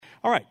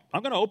All right,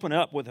 I'm going to open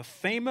up with a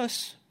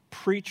famous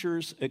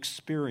preacher's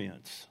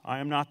experience. I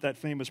am not that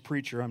famous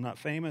preacher. I'm not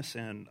famous,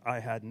 and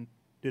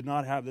did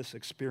not have this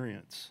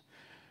experience.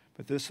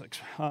 But this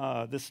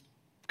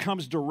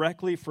comes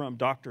directly from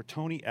Dr.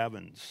 Tony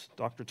Evans.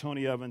 Dr.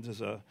 Tony Evans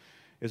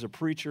is a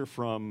preacher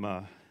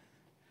from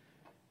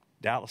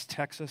Dallas,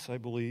 Texas, I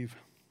believe.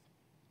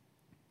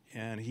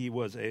 And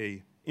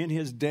in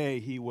his day,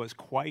 he was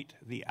quite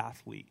the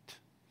athlete.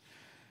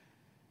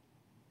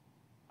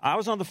 I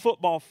was on the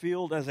football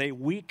field as a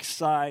weak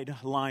side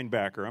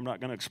linebacker. I'm not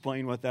going to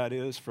explain what that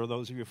is for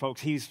those of you folks.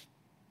 He's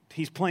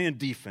playing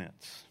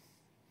defense.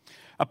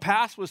 A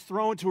pass was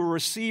thrown to a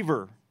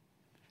receiver,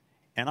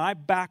 and I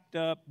backed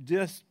up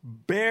just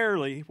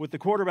barely with the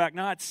quarterback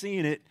not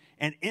seeing it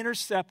and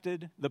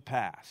intercepted the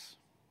pass.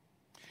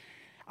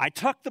 I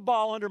tucked the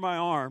ball under my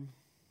arm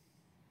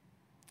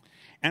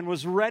and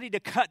was ready to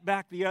cut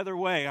back the other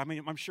way. I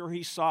mean, I'm sure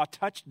he saw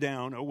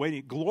touchdown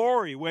awaiting,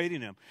 glory awaiting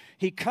him.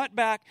 He cut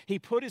back, he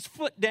put his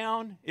foot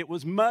down, it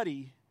was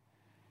muddy,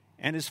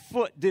 and his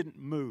foot didn't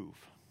move.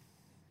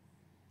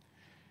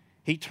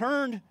 He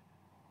turned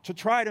to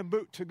try to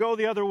go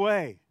the other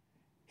way.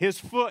 His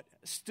foot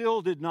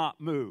still did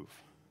not move.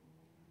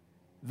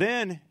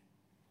 Then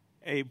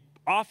a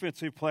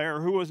offensive player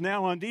who was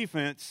now on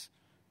defense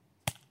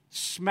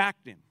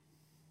smacked him.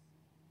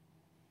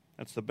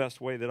 That's the best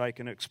way that I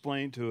can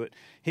explain to it.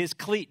 His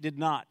cleat did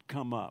not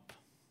come up.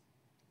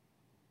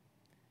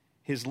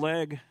 His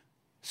leg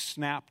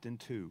snapped in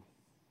two.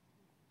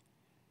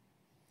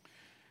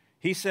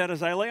 He said,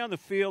 as I lay on the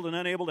field and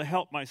unable to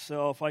help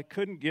myself, I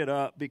couldn't get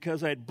up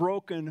because I had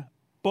broken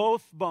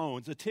both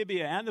bones, the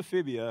tibia and the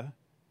fibula.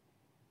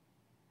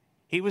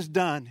 He was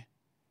done.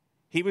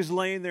 He was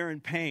laying there in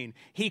pain.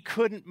 He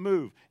couldn't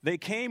move. They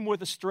came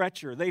with a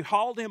stretcher. They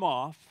hauled him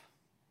off,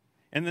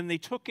 and then they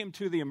took him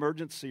to the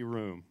emergency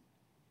room.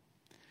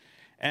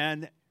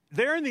 And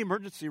there in the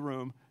emergency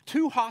room,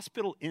 2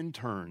 hospital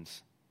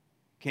interns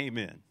came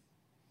in.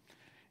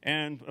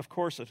 And, of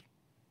course, the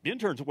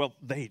interns, well,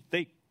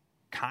 they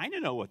kind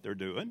of know what they're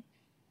doing.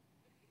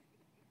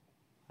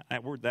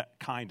 That word, that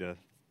kind of.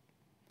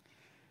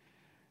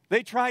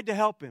 They tried to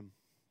help him.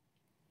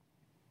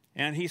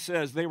 And he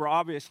says they were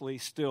obviously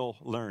still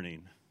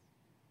learning.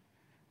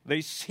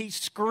 He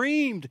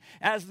screamed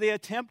as they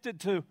attempted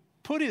to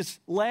put his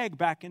leg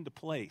back into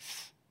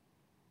place.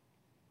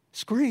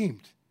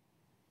 Screamed.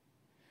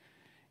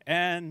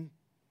 And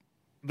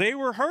they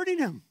were hurting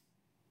him.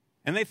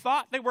 And they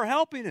thought they were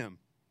helping him.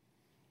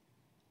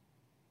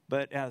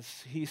 But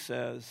as he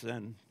says,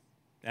 and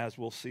as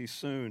we'll see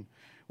soon,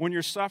 when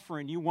you're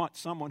suffering, you want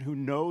someone who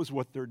knows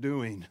what they're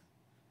doing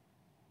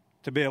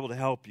to be able to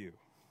help you.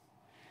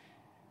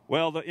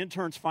 Well, the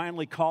interns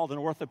finally called an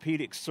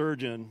orthopedic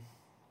surgeon,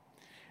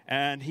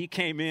 and he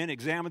came in,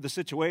 examined the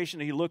situation,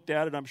 he looked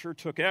at it, I'm sure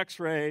took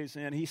x-rays,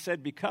 and he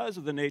said, because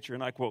of the nature,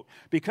 and I quote,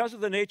 because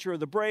of the nature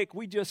of the break,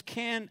 we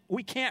can't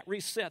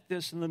reset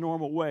this in the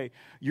normal way.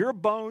 Your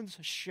bones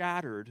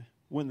shattered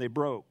when they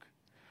broke.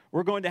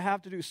 We're going to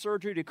have to do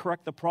surgery to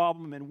correct the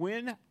problem, and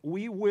when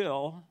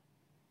we'll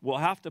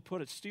have to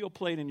put a steel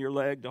plate in your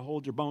leg to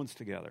hold your bones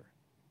together.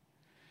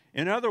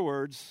 In other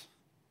words,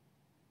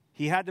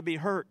 he had to be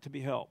hurt to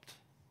be helped.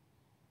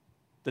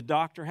 The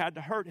doctor had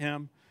to hurt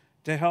him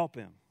to help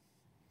him.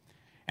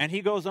 And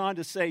he goes on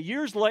to say,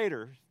 years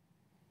later,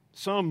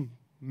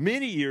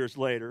 many years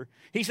later,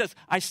 he says,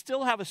 I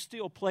still have a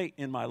steel plate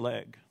in my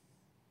leg.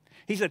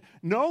 He said,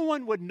 no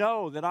one would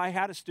know that I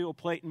had a steel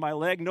plate in my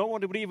leg. No one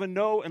would even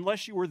know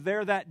unless you were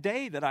there that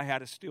day that I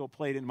had a steel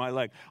plate in my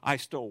leg. I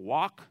still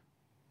walk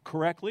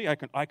correctly.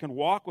 I can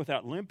walk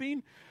without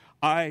limping.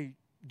 I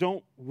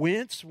don't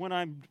wince when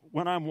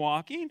I'm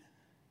walking.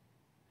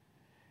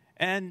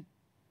 And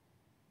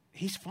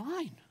he's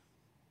fine.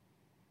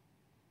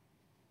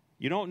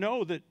 You don't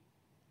know that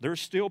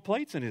there's steel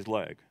plates in his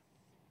leg.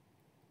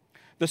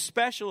 The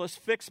specialist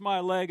fixed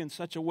my leg in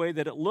such a way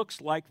that it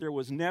looks like there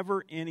was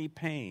never any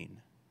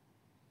pain.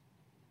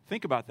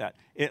 Think about that.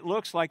 It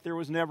looks like there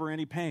was never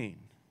any pain.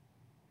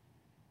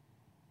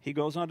 He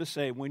goes on to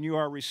say, when you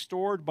are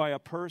restored by a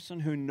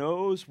person who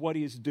knows what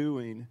he's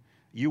doing,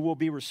 you will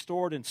be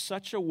restored in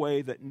such a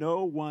way that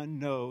no one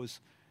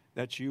knows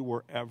that you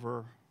were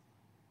ever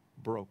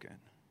broken.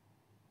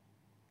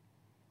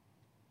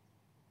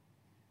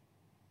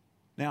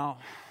 Now,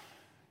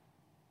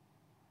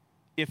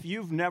 if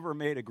you've never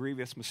made a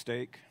grievous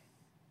mistake,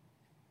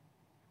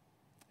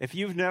 if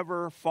you've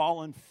never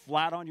fallen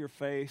flat on your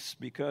face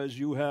because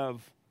you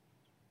have,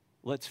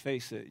 let's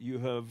face it, you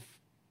have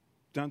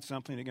done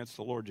something against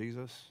the Lord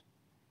Jesus,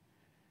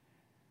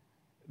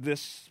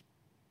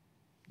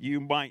 you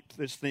might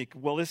just think,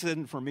 well, this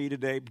isn't for me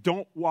today.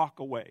 Don't walk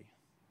away.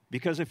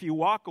 Because if you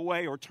walk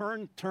away or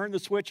turn the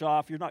switch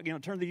off, you're not going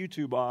to turn the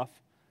YouTube off,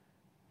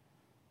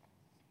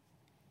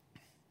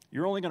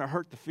 you're only going to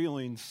hurt the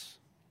feelings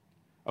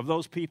of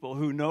those people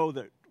who know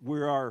that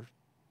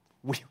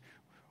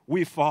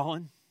we've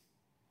fallen.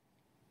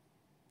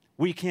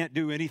 We can't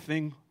do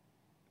anything.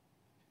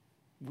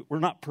 We're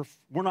not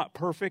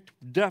perfect,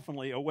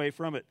 definitely away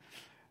from it.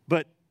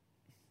 But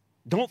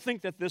Don't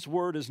think that this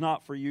word is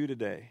not for you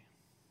today.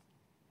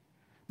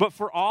 But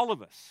for all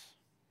of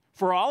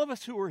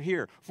us who are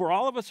here, for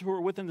all of us who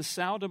are within the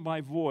sound of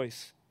my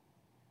voice,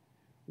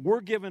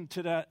 we're given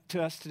to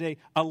us today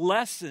a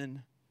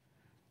lesson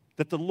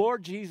that the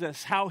Lord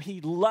Jesus, how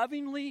he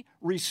lovingly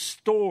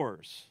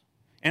restores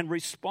and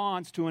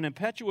responds to an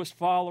impetuous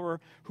follower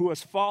who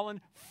has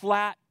fallen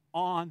flat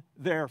on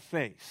their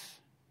face.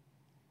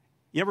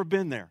 You ever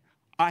been there?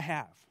 I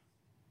have.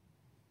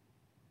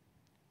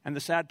 And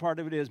the sad part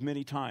of it is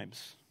many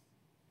times.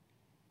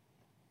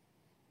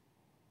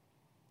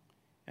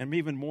 And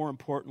even more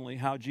importantly,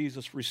 how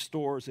Jesus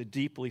restores a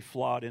deeply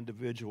flawed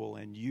individual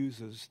and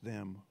uses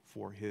them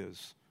for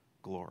his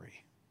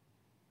glory.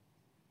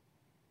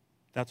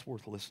 That's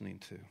worth listening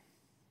to.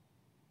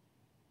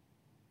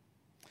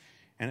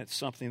 And it's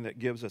something that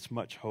gives us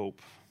much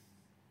hope.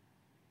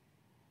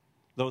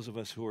 Those of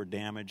us who are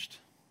damaged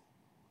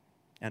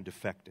and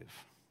defective.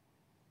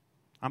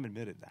 I'm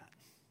admitted that.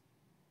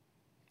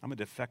 I'm a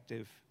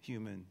defective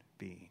human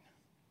being.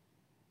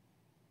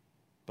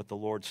 But the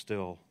Lord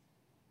still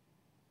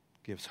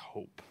gives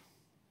hope.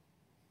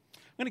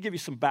 I'm going to give you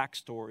some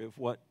backstory of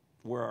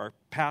where our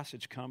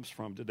passage comes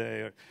from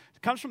today. It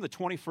comes from the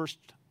 21st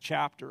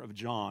chapter of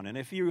John. And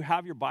if you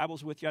have your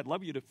Bibles with you, I'd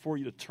love for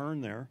you to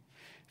turn there.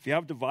 If you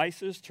have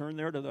devices, turn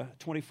there to the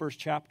 21st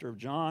chapter of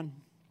John.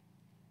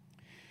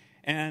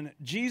 And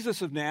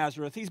Jesus of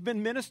Nazareth, he's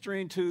been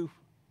ministering to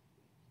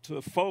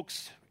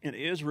folks in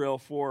Israel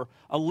for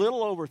a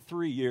little over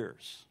 3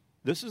 years.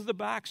 This is the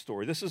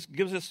backstory.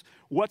 Gives us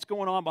what's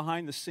going on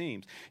behind the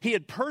scenes. He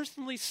had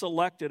personally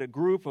selected a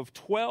group of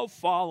 12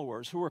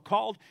 followers who were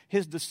called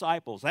his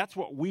disciples. That's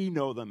what we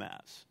know them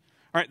as.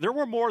 All right, there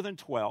were more than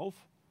 12,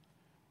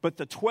 but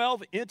the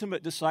 12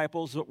 intimate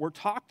disciples that were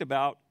talked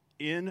about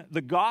in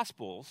the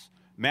Gospels,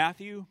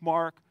 Matthew,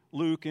 Mark,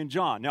 Luke, and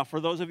John. Now, for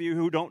those of you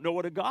who don't know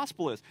what a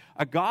gospel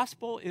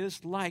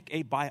is like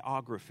a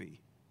biography.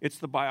 It's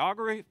the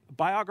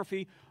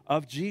biography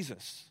of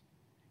Jesus.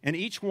 And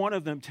each one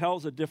of them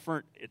tells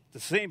the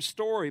same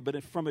story,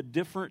 but from a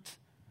different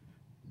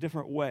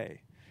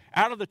way.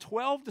 Out of the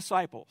 12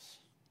 disciples,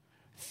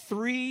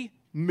 3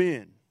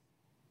 men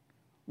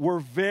were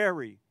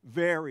very,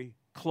 very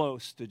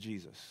close to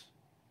Jesus.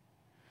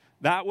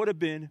 That would have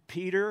been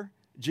Peter,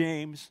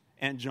 James,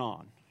 and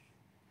John.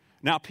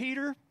 Now,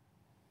 Peter,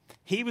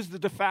 he was the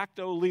de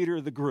facto leader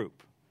of the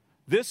group.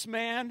 This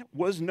man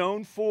was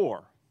known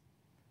for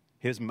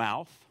his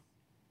mouth,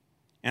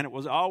 and it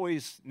was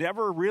always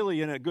never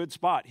really in a good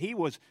spot. He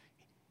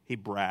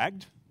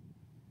bragged.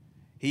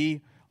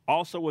 He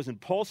also was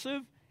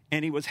impulsive,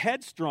 and he was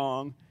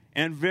headstrong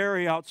and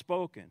very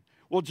outspoken.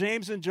 Well,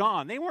 James and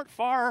John, they weren't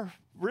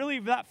really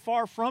that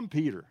far from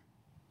Peter.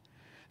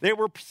 They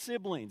were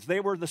siblings. They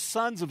were the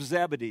sons of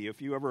Zebedee,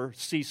 if you ever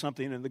see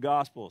something in the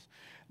Gospels.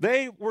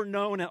 They were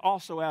known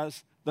also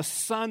as the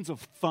sons of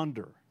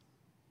thunder.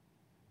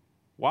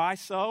 Why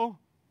so?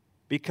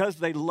 Because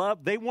they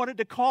wanted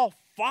to call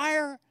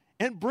fire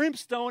and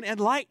brimstone and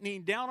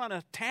lightning down on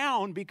a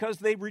town because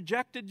they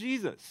rejected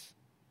Jesus.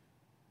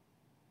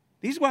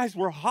 These guys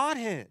were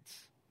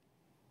hotheads.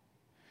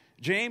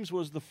 James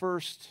was the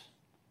first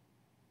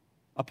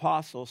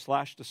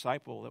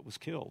apostle/disciple that was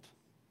killed.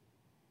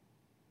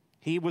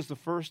 He was the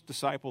first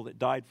disciple that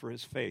died for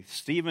his faith.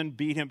 Stephen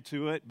beat him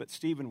to it, but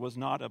Stephen was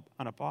not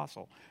an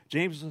apostle.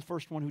 James was the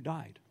first one who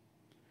died.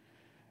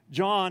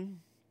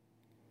 John,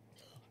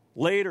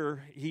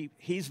 later,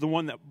 he's the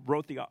one that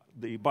wrote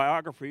the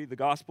biography, the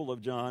Gospel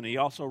of John. He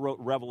also wrote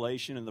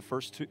Revelation in the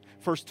first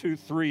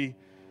 3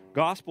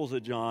 Gospels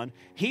of John.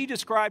 He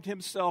described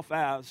himself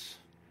as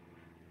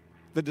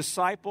the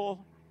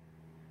disciple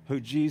who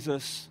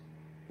Jesus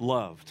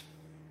loved.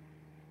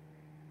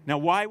 Now,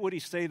 why would he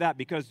say that?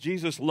 Because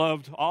Jesus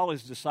loved all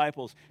his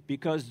disciples.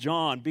 Because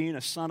John, being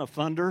a son of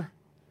thunder,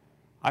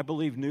 I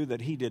believe knew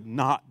that he did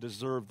not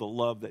deserve the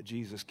love that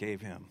Jesus gave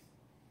him.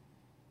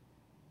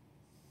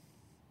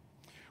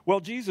 Well,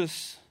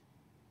 Jesus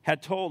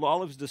had told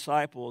all of his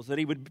disciples that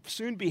he would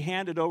soon be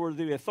handed over to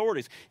the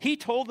authorities. He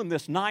told them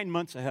this 9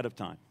 months ahead of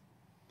time.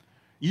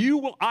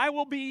 I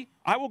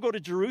will go to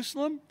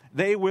Jerusalem.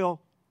 They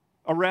will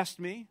arrest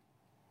me.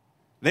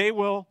 They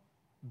will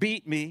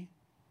beat me.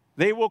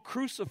 They will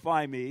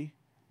crucify me.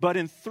 But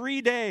in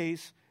 3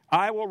 days,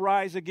 I will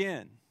rise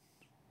again.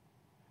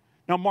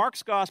 Now,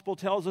 Mark's gospel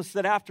tells us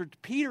that after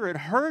Peter had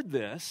heard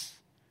this,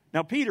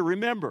 now Peter,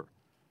 remember,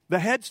 the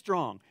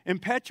headstrong,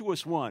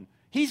 impetuous one,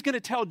 he's going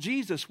to tell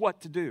Jesus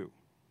what to do.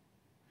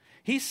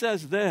 He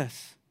says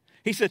this.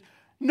 He said,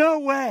 "No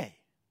way.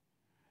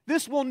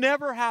 This will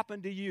never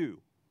happen to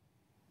you."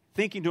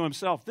 Thinking to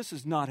himself, this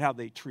is not how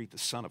they treat the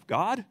Son of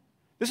God.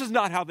 This is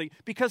not how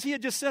because he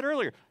had just said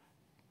earlier,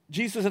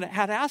 Jesus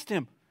had asked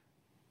him,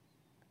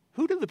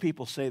 "Who do the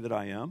people say that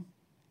I am?"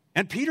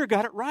 And Peter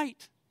got it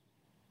right.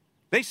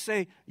 They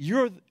say,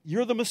 you're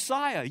the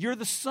Messiah. You're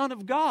the Son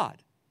of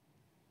God.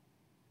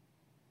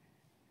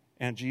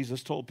 And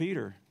Jesus told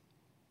Peter,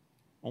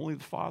 only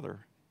the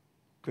Father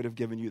could have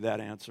given you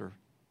that answer.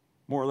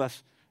 More or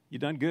less, you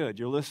done good.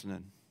 You're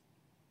listening.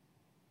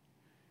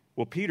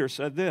 Well, Peter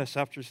said this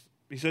after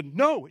he said,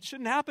 no, it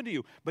shouldn't happen to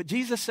you. But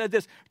Jesus said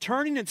this,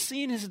 turning and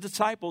seeing his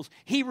disciples,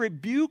 he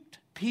rebuked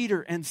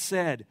Peter and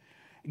said,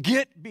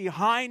 get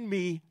behind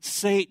me,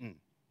 Satan,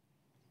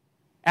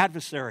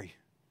 adversary.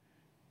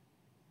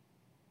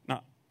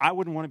 Now, I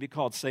wouldn't want to be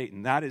called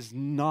Satan. That is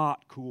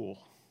not cool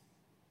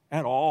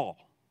at all.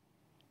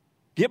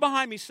 Get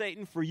behind me,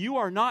 Satan, for you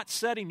are not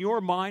setting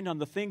your mind on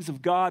the things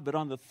of God, but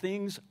on the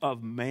things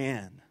of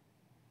man.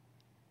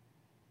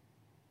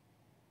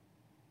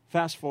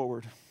 Fast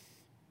forward.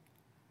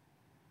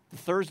 The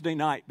Thursday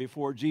night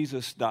before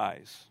Jesus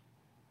dies.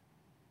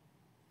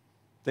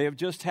 They have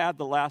just had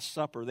the Last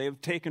Supper. They have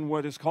taken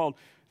what is called,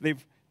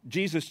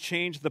 Jesus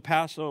changed the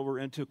Passover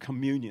into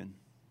communion.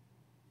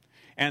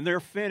 And they're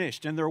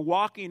finished, and they're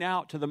walking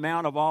out to the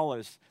Mount of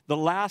Olives, the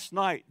last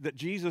night that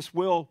Jesus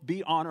will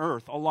be on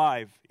earth,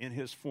 alive in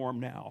his form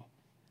now.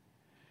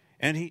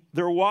 And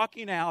they're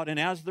walking out, and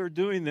as they're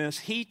doing this,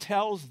 he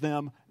tells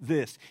them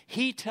this.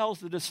 He tells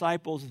the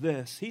disciples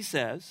this. He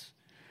says,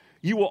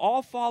 you will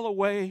all fall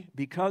away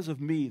because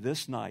of me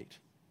this night.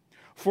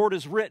 For it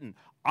is written,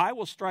 I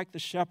will strike the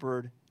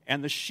shepherd,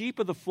 and the sheep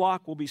of the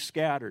flock will be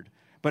scattered.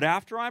 But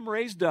after I'm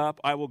raised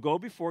up, I will go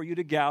before you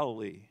to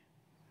Galilee.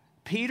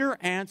 Peter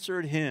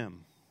answered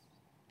him,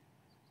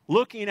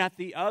 looking at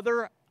the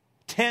other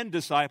 10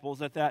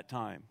 disciples at that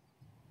time.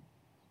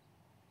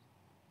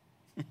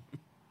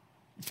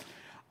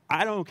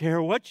 I don't care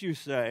what you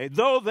say.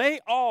 Though they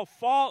all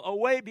fall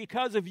away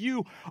because of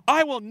you,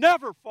 I will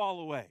never fall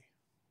away.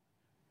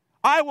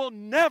 I will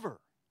never.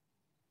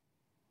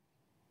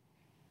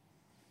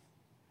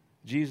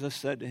 Jesus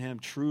said to him,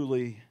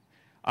 truly,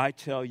 I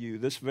tell you,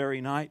 this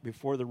very night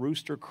before the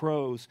rooster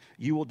crows,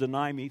 you will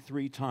deny me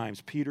 3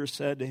 times. Peter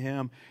said to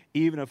him,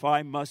 even if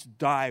I must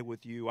die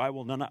with you, I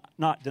will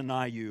not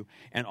deny you.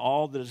 And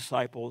all the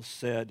disciples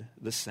said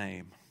the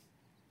same.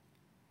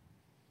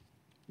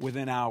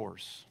 Within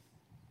hours,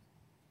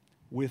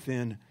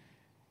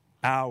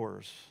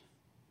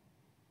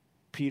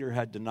 Peter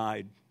had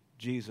denied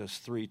Jesus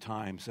 3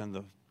 times.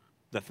 And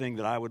the thing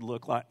that I would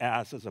look like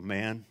as a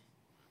man,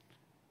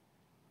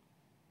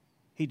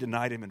 he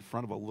denied him in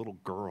front of a little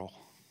girl.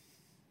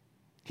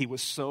 He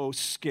was so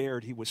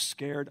scared. He was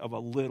scared of a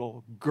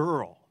little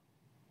girl.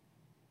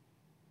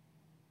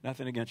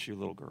 Nothing against you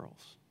little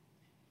girls.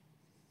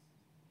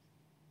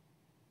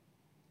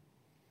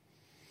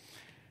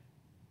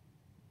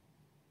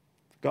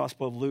 The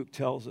Gospel of Luke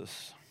tells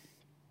us,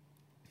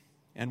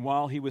 and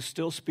while he was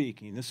still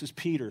speaking, this is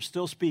Peter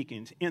still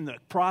speaking, in the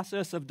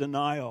process of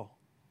denial,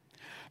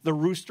 the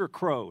rooster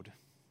crowed.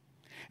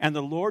 And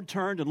the Lord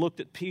turned and looked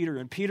at Peter,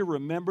 and Peter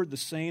remembered the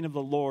saying of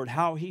the Lord,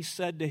 how he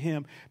said to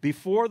him,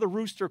 before the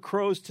rooster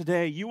crows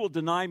today, you will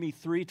deny me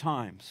 3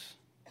 times.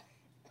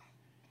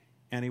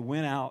 And he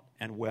went out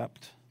and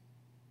wept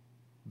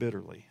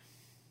bitterly.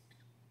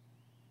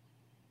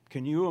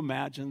 Can you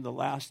imagine the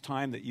last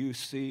time that you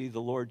see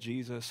the Lord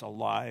Jesus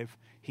alive?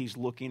 He's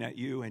looking at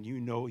you, and you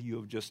know you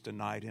have just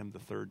denied him the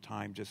 3rd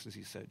time, just as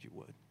he said you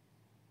would.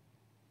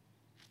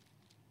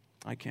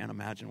 I can't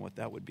imagine what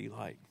that would be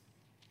like.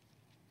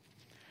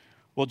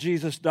 Well,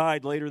 Jesus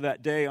died later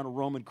that day on a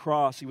Roman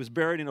cross. He was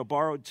buried in a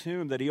borrowed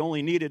tomb that he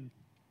only needed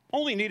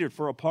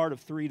for a part of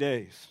 3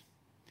 days.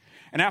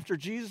 And after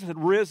Jesus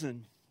had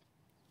risen,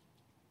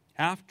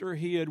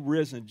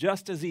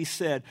 just as he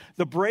said,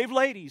 the brave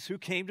ladies who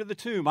came to the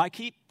tomb, I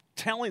keep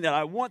telling that,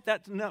 I want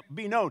that to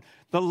be known.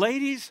 The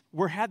ladies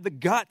had the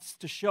guts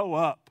to show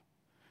up.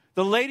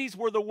 The ladies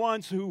were the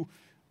ones who,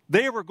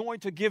 they were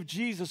going to give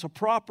Jesus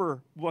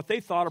what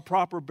they thought a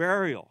proper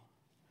burial.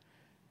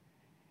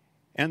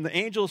 And the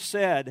angel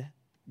said,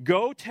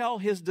 go tell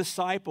his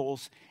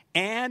disciples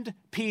and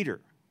Peter.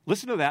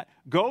 Listen to that.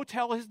 Go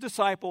tell his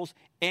disciples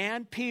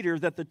and Peter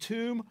that the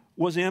tomb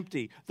was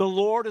empty. The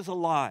Lord is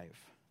alive.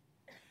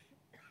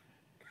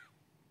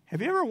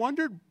 Have you ever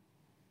wondered,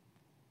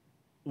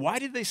 why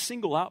did they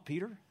single out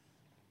Peter?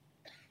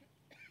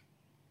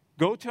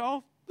 Go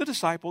tell the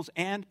disciples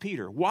and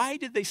Peter. Why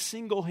did they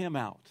single him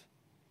out?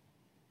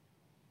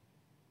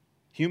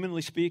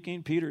 Humanly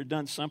speaking, Peter had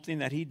done something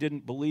that he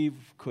didn't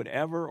believe could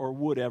ever or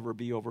would ever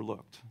be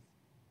overlooked.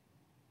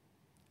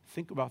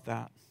 Think about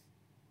that.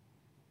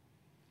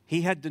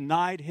 He had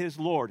denied his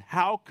Lord.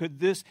 How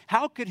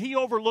could he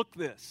overlook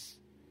this?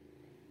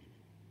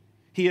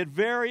 He had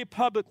very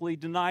publicly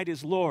denied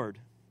his Lord.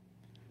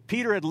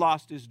 Peter had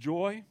lost his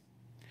joy,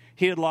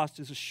 he had lost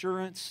his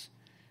assurance,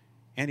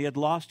 and he had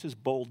lost his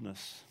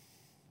boldness.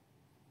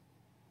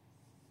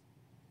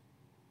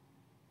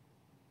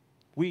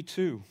 We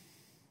too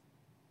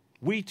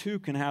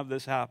can have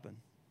this happen.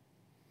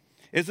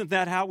 Isn't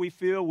that how we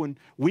feel when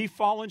we've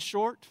fallen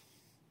short?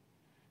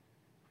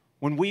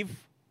 When we've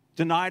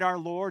denied our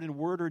Lord in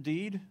word or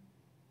deed?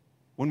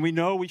 When we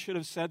know we should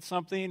have said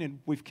something and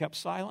we've kept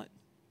silent?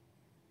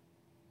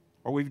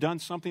 Or we've done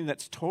something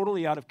that's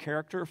totally out of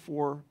character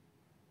for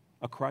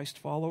a Christ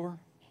follower?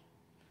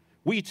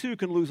 We too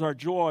can lose our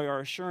joy,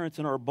 our assurance,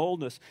 and our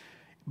boldness.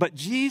 But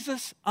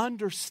Jesus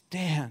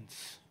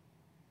understands.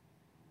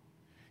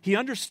 He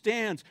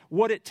understands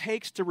what it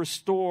takes to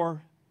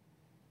restore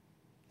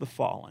the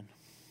fallen.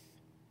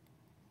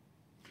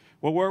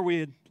 Well, where we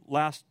had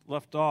last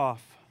left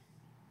off,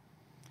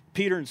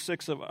 Peter and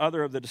 6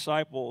 other of the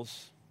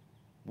disciples,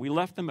 we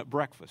left them at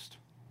breakfast.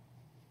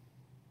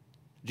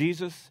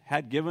 Jesus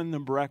had given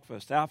them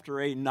breakfast after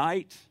a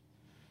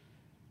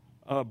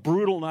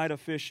brutal night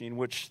of fishing,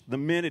 which the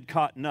men had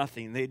caught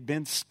nothing. They'd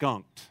been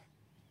skunked.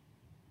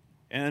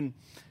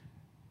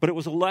 But it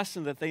was a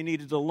lesson that they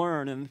needed to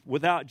learn. And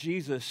without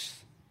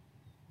Jesus,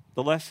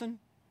 the lesson,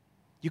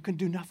 you can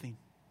do nothing.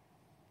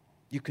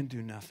 You can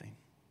do nothing.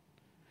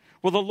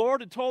 Well, the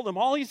Lord had told them,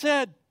 all he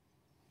said,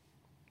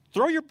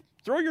 throw your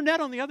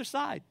net on the other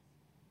side.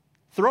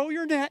 Throw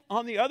your net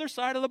on the other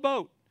side of the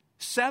boat.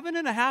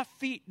 7.5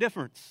 feet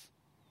difference.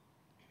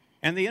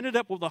 And they ended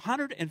up with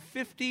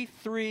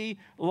 153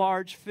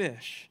 large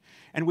fish.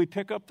 And we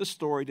pick up the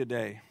story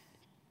today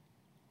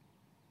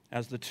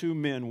as the 2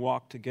 men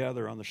walk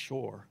together on the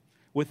shore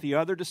with the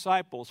other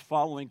disciples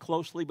following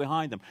closely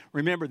behind them.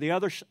 Remember, the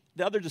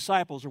other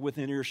disciples are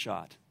within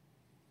earshot.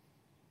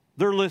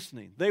 They're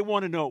listening. They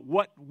want to know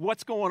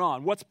what's going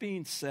on, what's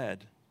being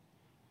said.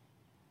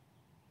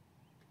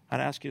 I'd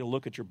ask you to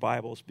look at your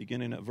Bibles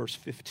beginning at verse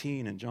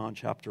 15 in John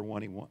chapter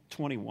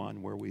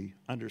 21, where we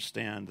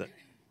understand that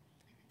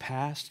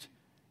past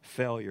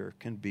failure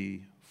can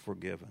be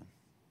forgiven.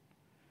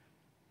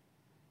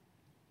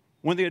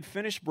 When they had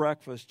finished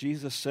breakfast,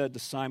 Jesus said to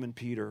Simon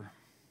Peter,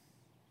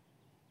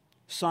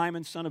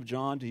 "Simon, son of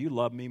John, do you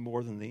love me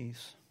more than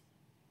these?"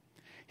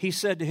 He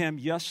said to him,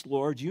 "Yes,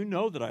 Lord, you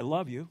know that I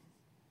love you."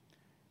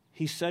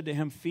 He said to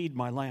him, "Feed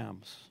my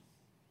lambs."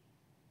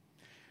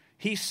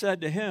 He said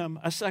to him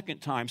a second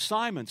time,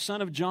 "Simon,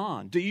 son of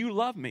John, do you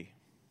love me?"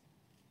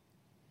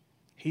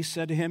 He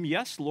said to him,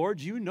 "Yes, Lord,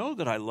 you know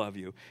that I love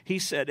you." He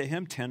said to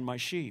him, "Tend my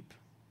sheep."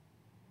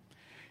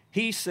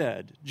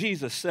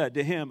 Jesus said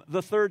to him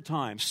the third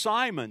time,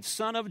 "Simon,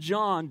 son of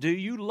John, do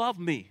you love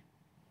me?"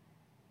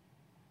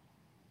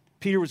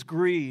 Peter was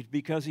grieved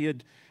because he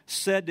had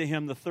said to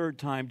him the third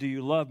time, "Do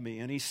you love me?"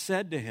 And he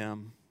said to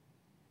him,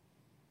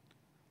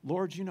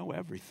 "Lord, you know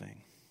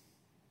everything.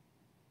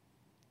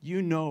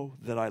 You know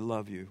that I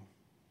love you."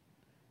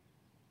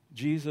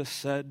 Jesus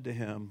said to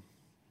him,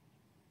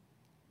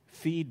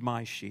 "Feed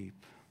my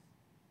sheep."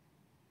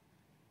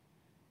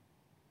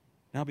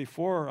 Now,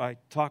 before I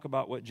talk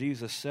about what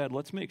Jesus said,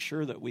 let's make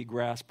sure that we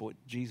grasp what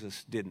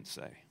Jesus didn't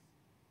say.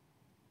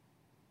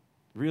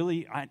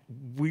 We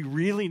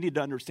really need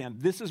to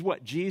understand this is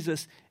what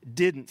Jesus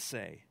didn't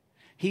say.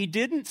 He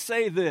didn't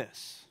say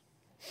this: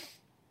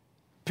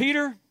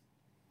 "Peter,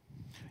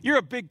 you're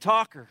a big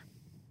talker,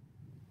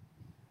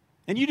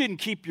 and you didn't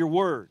keep your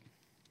word."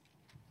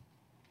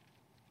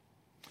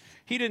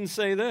 He didn't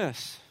say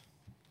this: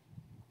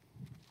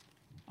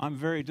 "I'm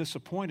very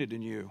disappointed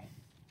in you.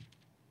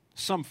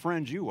 Some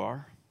friend you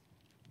are."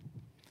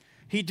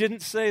 He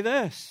didn't say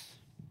this.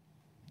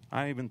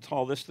 I even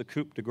call this the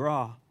coup de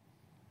grace.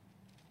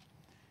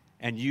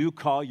 "And you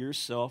call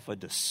yourself a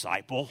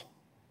disciple?"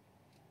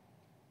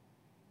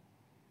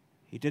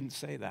 He didn't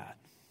say that.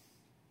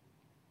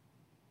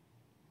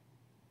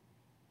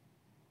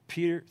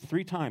 Peter,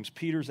 3 times,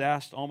 Peter's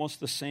asked almost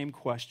the same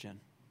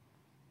question.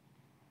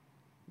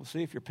 We'll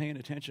see if you're paying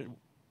attention.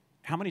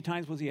 How many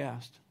times was he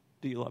asked,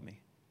 "Do you love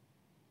me?"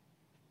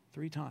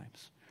 3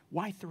 times.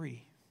 Why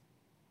 3?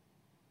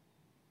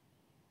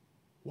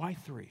 Why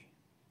 3?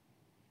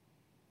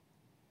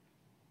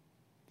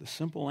 The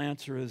simple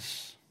answer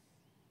is,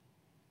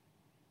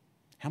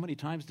 how many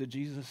times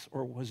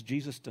was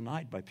Jesus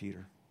denied by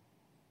Peter?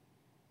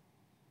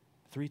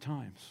 3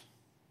 times.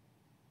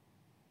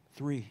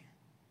 3.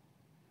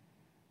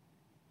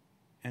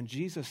 And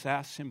Jesus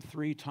asks him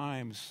 3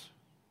 times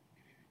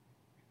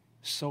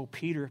so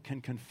Peter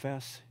can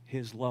confess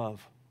his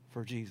love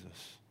for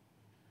Jesus.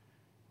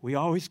 We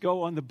always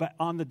go on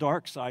the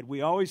dark side.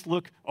 We always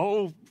look,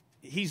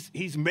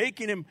 he's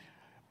making him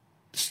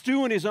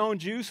stew in his own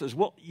juices.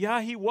 Well,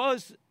 yeah, he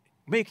was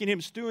making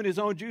him stew in his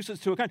own juices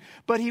to a kind,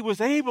 but he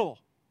was able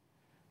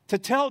to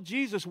tell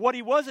Jesus what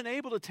he wasn't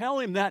able to tell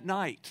him that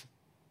night.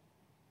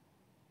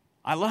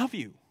 I love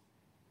you.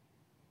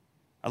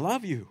 I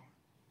love you.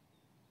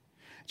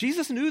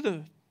 Jesus knew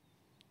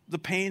the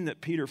pain that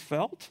Peter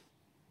felt,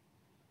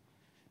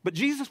 but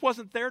Jesus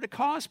wasn't there to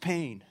cause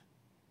pain.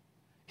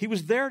 He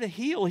was there to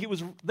heal. He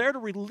was there to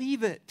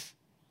relieve it.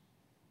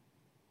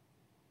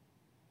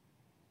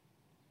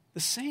 The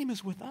same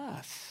is with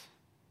us.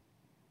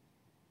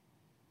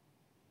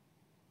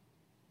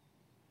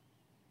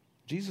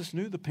 Jesus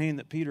knew the pain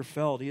that Peter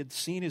felt. He had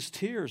seen his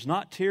tears,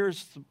 not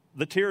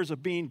the tears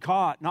of being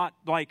caught, not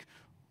like,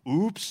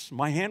 "Oops,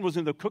 my hand was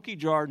in the cookie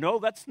jar." No,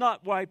 that's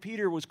not why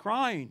Peter was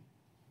crying.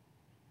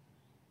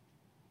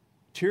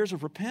 Tears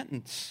of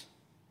repentance.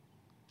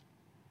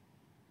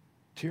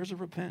 Tears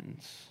of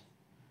repentance.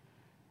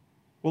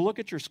 Well, look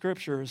at your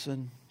scriptures,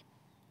 and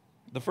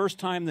the first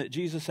time that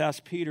Jesus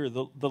asked Peter,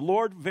 the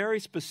Lord very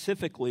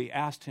specifically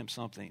asked him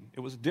something. It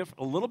was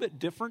a little bit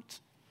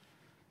different.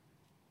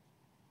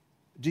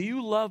 "Do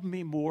you love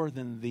me more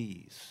than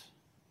these?"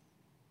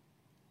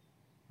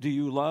 Do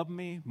you love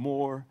me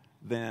more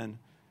than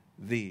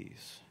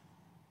these?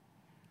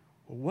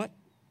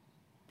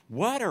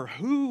 What or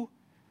who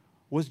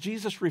was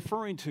Jesus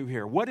referring to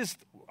here? What is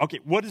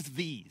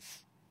these?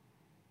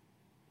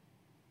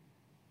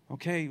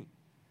 Okay,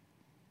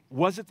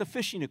 was it the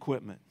fishing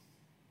equipment?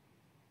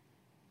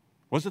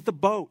 Was it the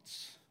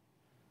boats?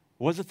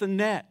 Was it the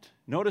net?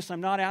 Notice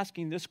I'm not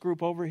asking this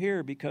group over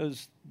here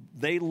because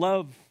they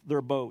love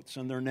their boats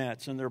and their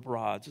nets and their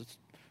rods. It's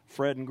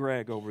Fred and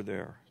Greg over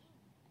there.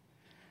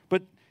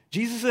 But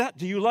Jesus said,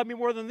 do you love me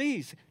more than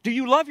these? Do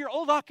you love your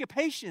old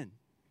occupation?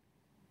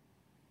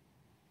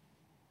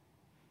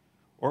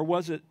 Or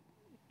was it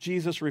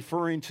Jesus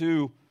referring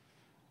to,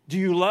 do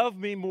you love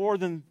me more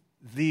than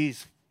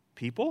these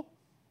people?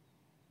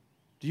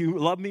 Do you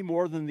love me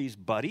more than these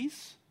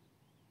buddies?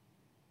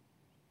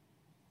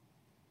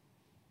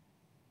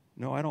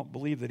 No, I don't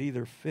believe that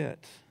either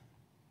fit.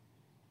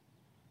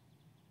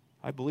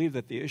 I believe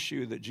that the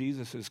issue that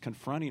Jesus is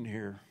confronting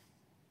here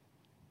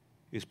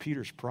is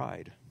Peter's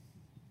pride.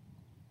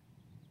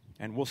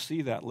 And we'll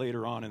see that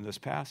later on in this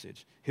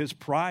passage. His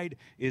pride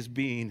is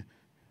being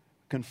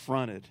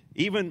confronted.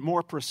 Even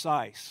more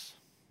precise.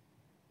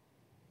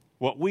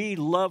 What we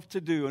love to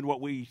do and what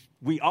we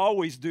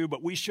always do,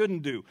 but we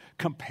shouldn't do.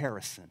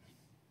 Comparison.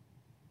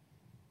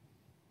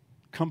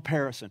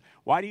 Comparison.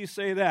 Why do you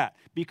say that?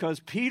 Because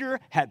Peter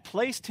had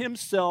placed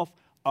himself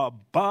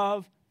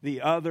above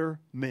the other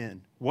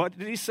men. What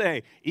did he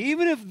say?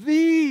 Even if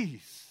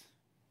these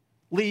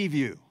leave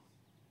you,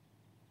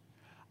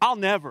 I'll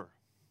never.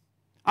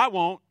 I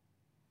won't.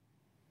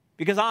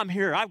 Because I'm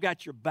here. I've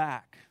got your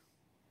back.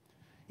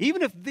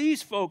 Even if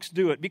these folks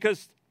do it,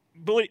 because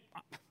believe,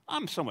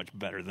 I'm so much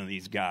better than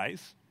these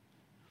guys.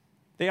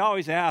 They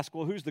always ask,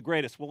 well, who's the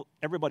greatest? Well,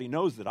 everybody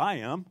knows that I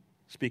am.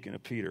 Speaking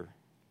of Peter.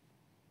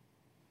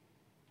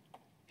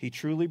 He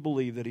truly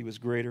believed that he was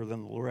greater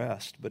than the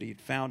rest, but he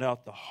found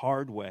out the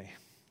hard way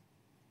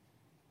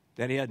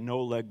that he had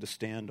no leg to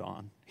stand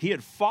on. He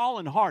had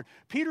fallen hard.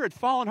 Peter had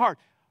fallen hard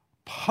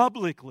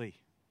publicly.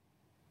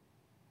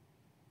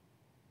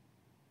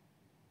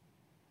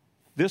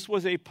 This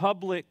was a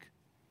public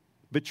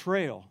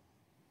betrayal.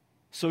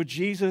 So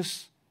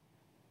Jesus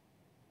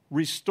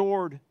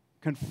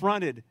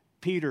confronted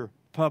Peter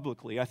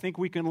publicly. I think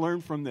we can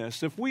learn from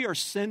this. If we are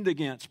sinned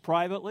against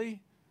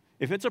privately,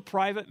 if it's a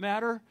private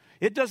matter,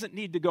 it doesn't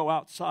need to go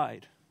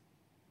outside.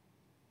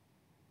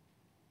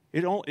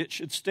 It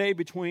should stay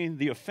between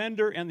the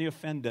offender and the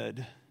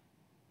offended.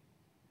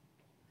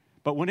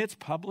 But when it's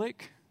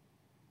public,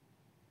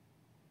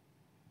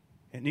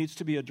 it needs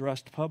to be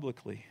addressed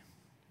publicly.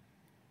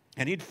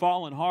 And he'd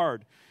fallen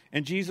hard,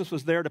 and Jesus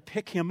was there to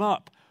pick him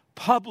up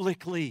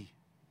publicly.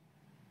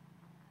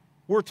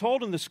 We're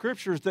told in the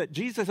scriptures that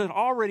Jesus had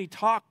already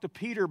talked to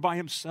Peter by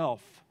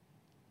himself.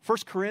 1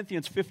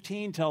 Corinthians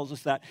 15 tells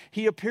us that.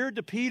 He appeared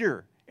to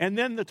Peter and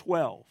then the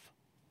 12.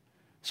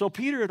 So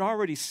Peter had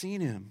already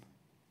seen him.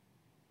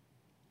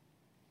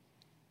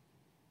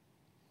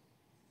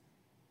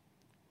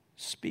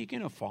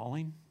 Speaking of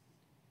falling,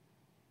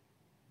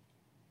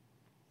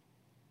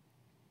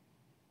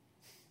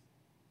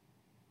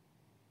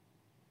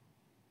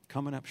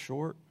 coming up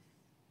short,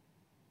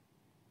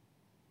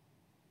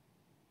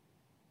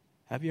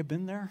 have you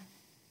been there?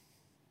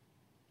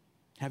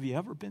 Have you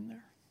ever been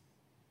there?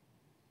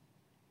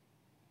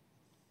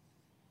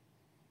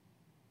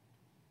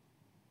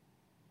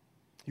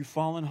 You've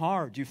fallen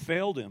hard. You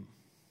failed him.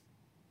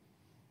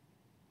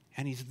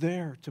 And he's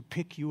there to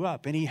pick you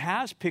up. And he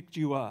has picked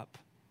you up.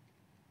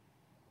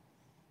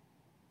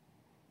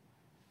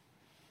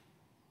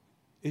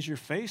 Is your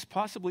face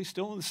possibly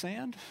still in the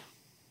sand?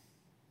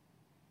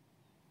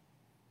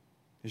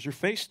 Is your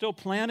face still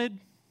planted?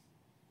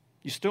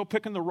 You still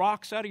picking the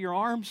rocks out of your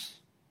arms?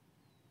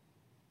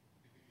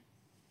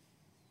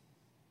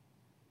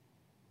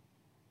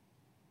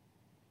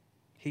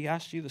 He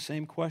asked you the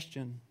same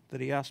question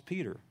that he asked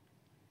Peter.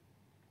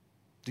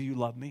 Do you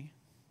love me?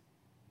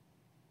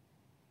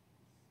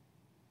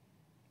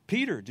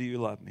 Peter, do you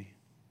love me?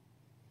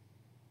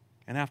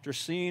 And after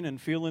seeing and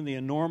feeling the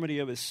enormity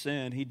of his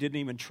sin, he didn't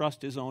even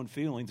trust his own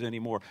feelings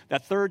anymore.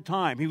 That third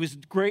time, he was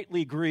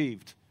greatly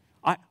grieved.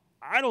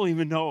 I don't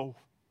even know.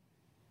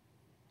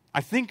 I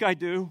think I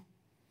do.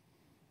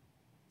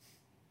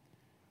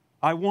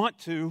 I want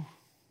to.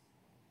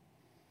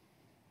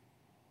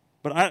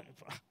 But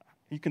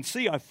you can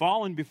see I've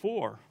fallen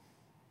before.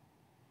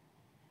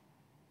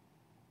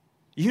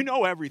 You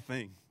know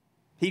everything.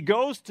 He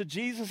goes to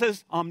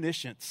Jesus'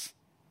 omniscience.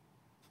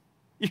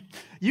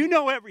 You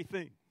know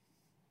everything.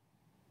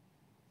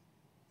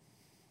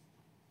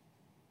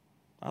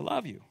 I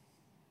love you.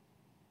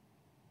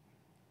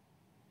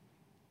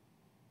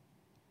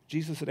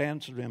 Jesus had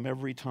answered him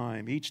every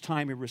time. Each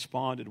time he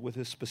responded with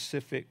his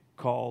specific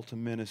call to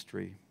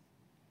ministry.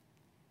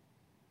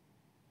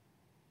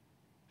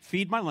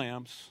 Feed my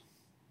lambs.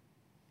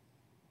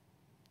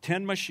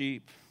 Tend my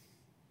sheep.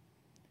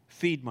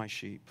 Feed my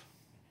sheep.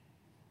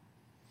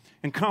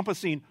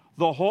 Encompassing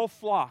the whole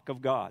flock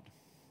of God.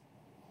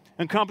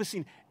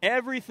 Encompassing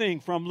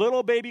everything from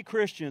little baby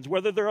Christians,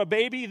 whether they're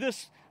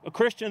a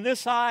Christian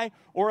this high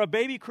or a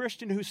baby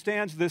Christian who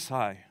stands this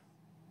high.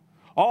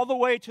 all the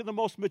way to the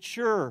most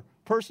mature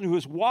person who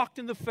has walked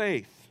in the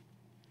faith.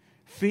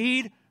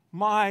 Feed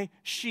my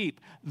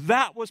sheep.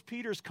 That was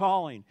Peter's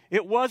calling.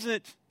 It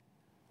wasn't,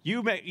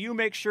 you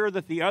make sure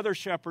that the other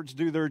shepherds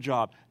do their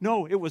job.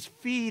 No, it was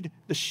feed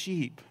the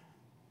sheep.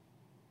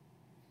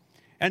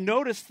 And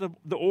notice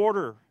the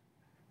order.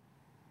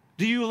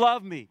 Do you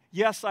love me?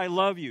 Yes, I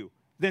love you.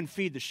 Then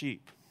feed the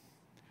sheep.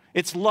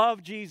 It's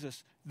love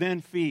Jesus,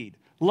 then feed.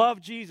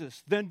 Love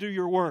Jesus, then do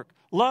your work.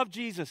 Love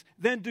Jesus,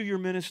 then do your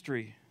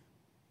ministry.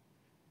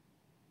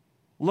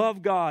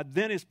 Love God,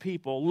 then His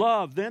people.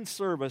 Love, then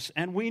service.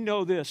 And we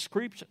know this.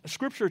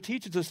 Scripture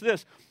teaches us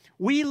this.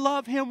 We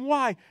love Him.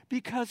 Why?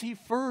 Because He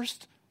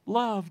first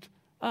loved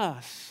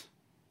us.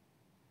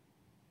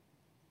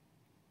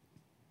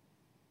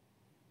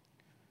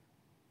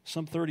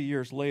 Some 30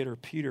 years later,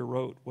 Peter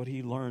wrote what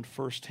he learned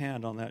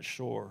firsthand on that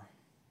shore.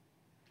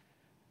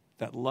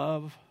 That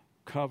love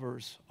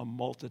covers a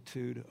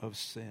multitude of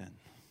sin.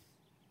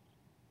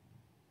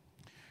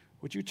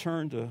 Would you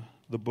turn to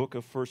the book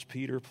of 1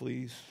 Peter,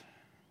 please?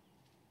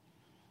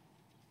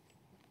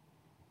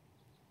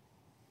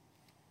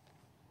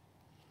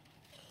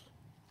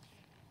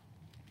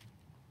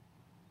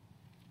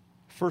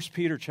 1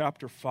 Peter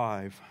chapter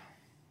 5.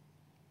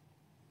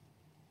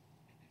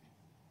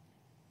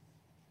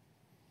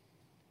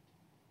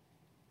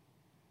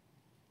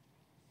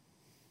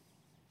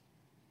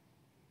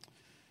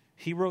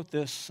 He wrote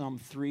this some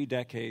 3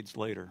 decades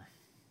later.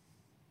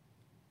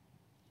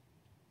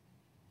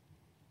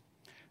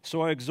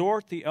 So I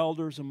exhort the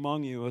elders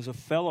among you as a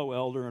fellow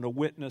elder and a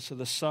witness of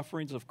the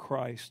sufferings of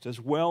Christ,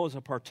 as well as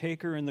a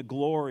partaker in the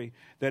glory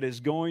that is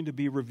going to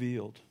be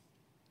revealed.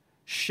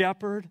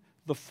 Shepherd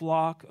the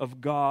flock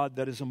of God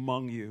that is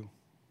among you,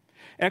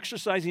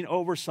 exercising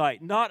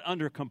oversight, not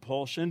under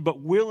compulsion, but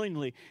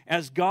willingly,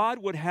 as God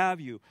would have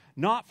you,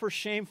 not for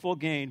shameful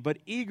gain, but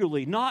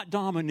eagerly, not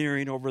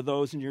domineering over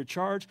those in your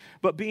charge,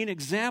 but being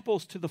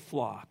examples to the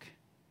flock.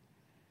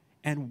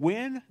 And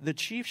when the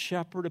chief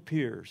shepherd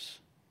appears,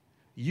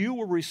 you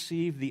will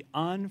receive the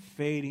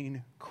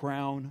unfading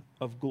crown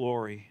of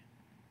glory.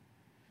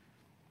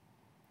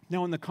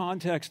 Now, in the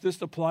context,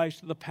 this applies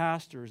to the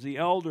pastors, the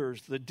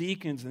elders, the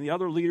deacons, and the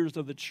other leaders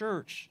of the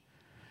church.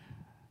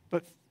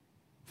 But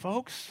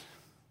folks,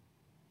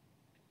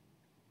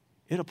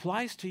 it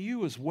applies to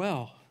you as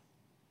well.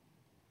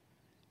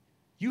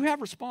 You have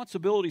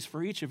responsibilities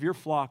for each of your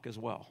flock as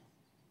well.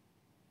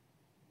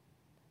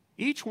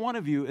 Each one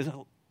of you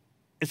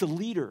is a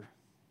leader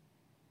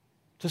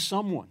to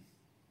someone,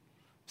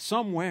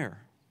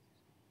 somewhere.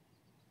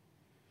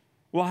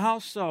 Well, how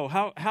so?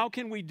 How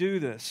can we do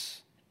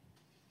this?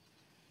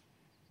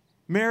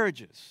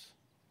 Marriages.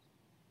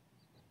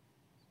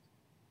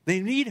 They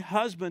need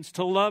husbands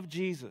to love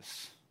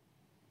Jesus.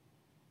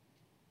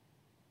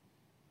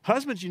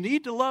 Husbands, you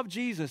need to love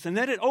Jesus, and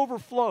then it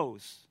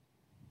overflows.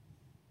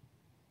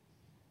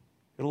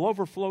 It'll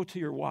overflow to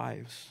your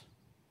wives.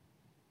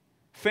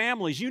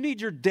 Families, you need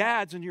your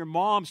dads and your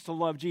moms to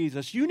love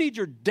Jesus. You need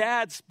your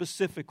dads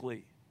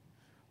specifically.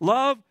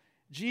 Love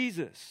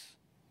Jesus,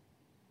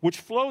 which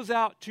flows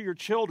out to your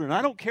children.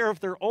 I don't care if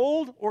they're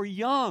old or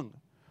young.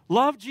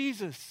 Love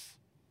Jesus.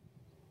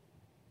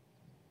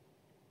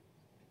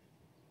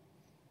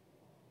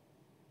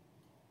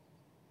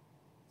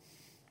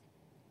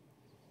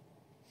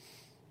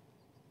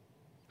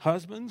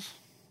 Husbands,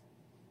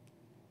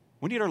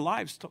 we need our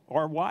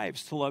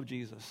wives to love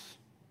Jesus.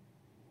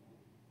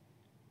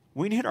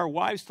 We need our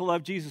wives to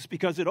love Jesus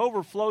because it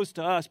overflows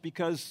to us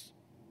because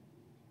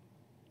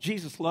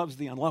Jesus loves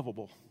the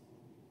unlovable.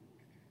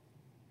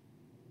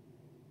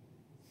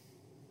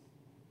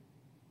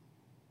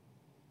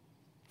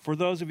 For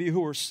those of you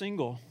who are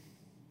single,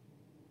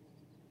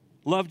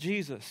 love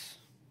Jesus.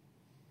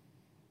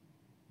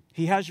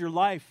 He has your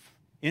life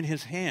in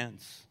His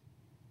hands.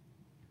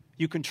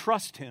 You can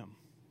trust Him.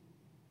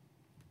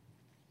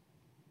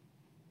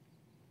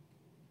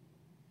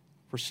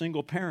 For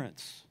single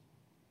parents,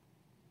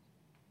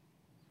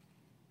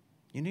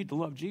 you need to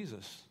love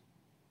Jesus.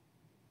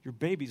 Your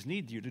babies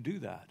need you to do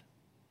that.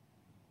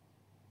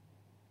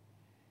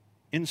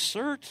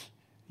 Insert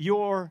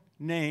your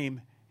name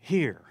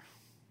here.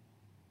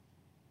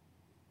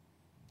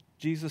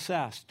 Jesus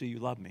asked, "Do you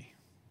love me?"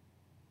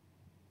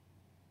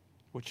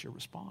 What's your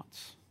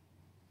response?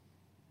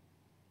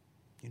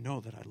 You know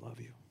that I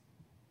love you.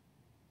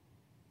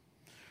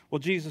 Well,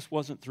 Jesus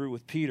wasn't through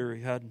with Peter.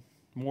 He had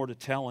more to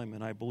tell him,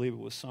 and I believe it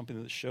was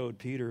something that showed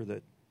Peter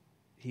that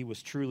he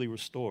was truly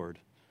restored.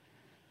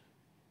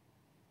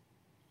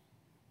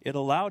 It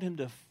allowed him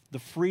the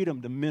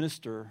freedom to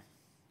minister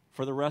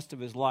for the rest of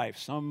his life,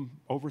 some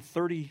over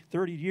 30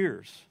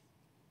 years.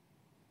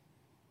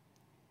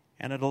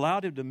 And it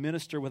allowed him to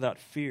minister without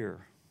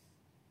fear.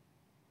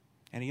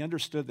 And he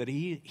understood that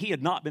he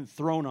had not been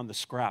thrown on the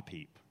scrap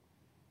heap.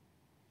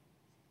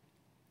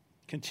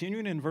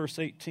 Continuing in verse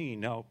 18.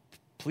 Now,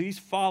 please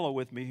follow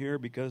with me here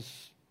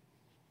because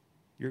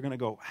you're going to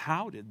go,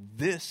 how did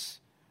this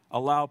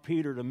allow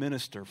Peter to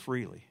minister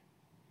freely?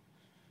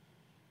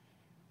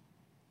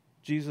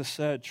 Jesus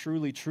said,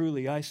 "Truly,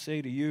 truly, I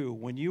say to you,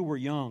 when you were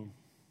young,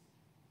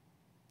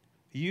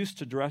 used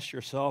to dress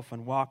yourself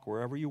and walk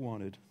wherever you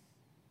wanted.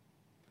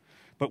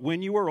 But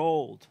when you are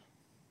old,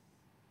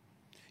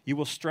 you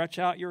will stretch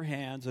out your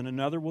hands, and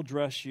another will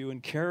dress you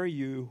and carry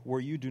you where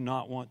you do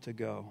not want to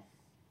go.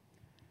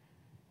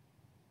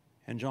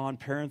 And John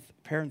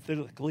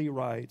parenthetically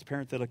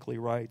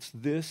writes,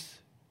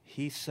 this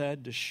he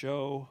said to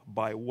show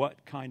by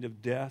what kind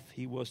of death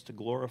he was to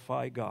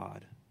glorify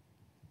God.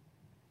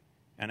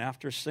 And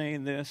after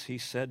saying this, he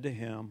said to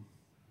him,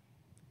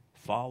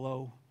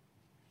 follow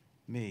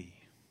me.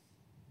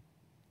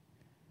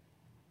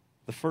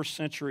 The first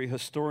century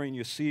historian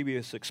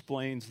Eusebius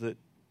explains that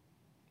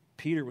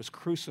Peter was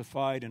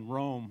crucified in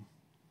Rome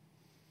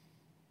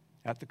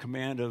at the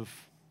command of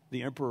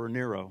the Emperor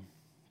Nero.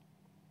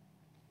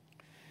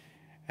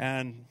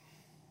 And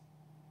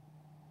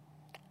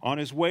on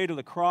his way to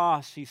the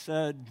cross, he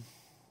said,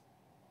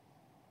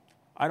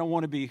 I don't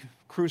want to be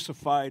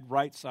crucified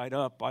right side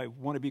up. I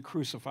want to be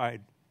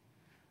crucified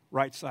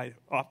right side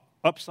up,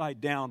 upside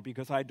down,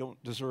 because I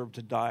don't deserve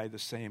to die the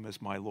same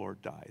as my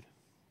Lord died.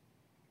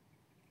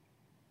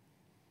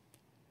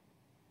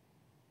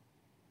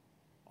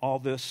 All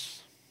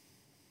this,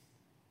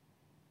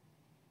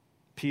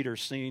 Peter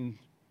seen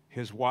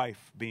his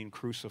wife being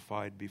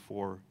crucified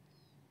before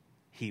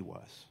he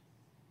was.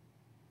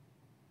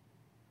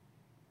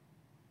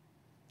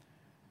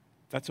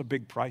 That's a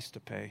big price to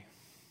pay.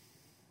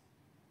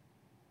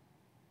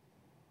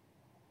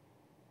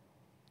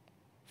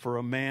 For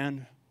a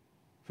man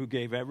who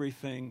gave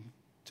everything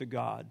to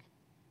God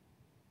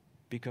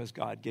because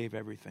God gave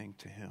everything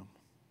to him.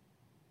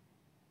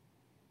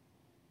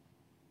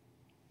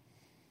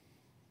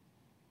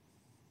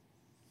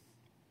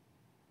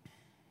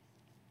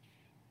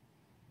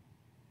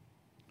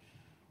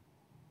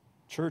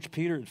 Church,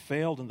 Peter had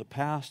failed in the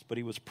past, but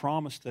he was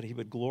promised that he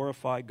would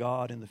glorify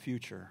God in the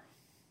future.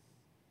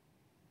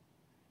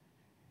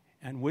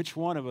 And which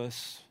one of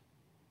us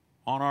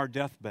on our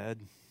deathbed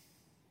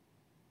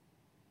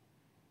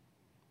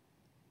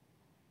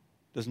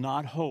does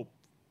not hope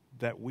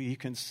that we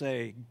can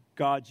say,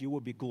 God, you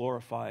will be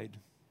glorified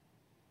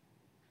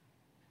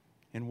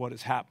in what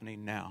is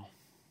happening now?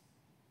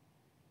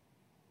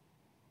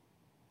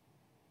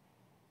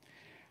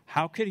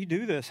 How could he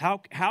do this? How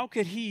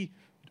could he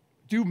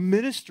do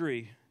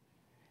ministry?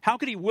 How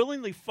could he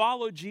willingly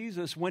follow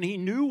Jesus when he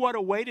knew what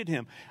awaited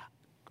him?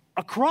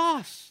 A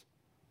cross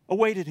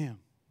awaited him.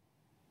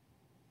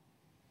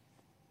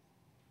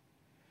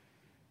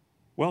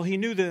 Well, he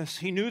knew this.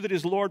 He knew that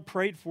his Lord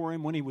prayed for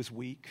him when he was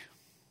weak.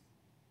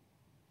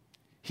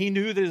 He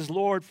knew that his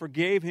Lord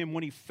forgave him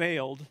when he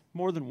failed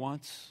more than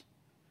once.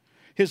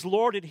 His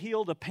Lord had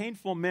healed a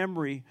painful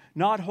memory,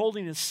 not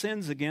holding his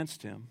sins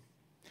against him.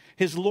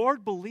 His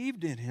Lord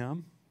believed in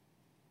him.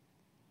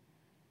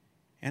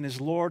 And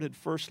his Lord had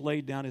first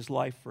laid down his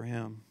life for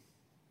him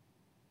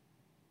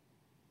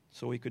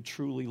so he could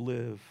truly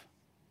live.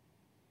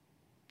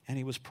 And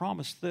he was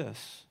promised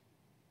this,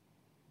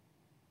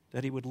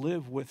 that he would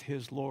live with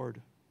his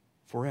Lord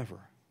forever.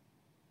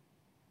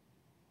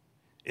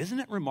 Isn't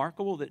it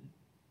remarkable that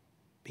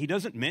he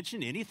doesn't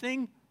mention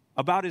anything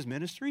about his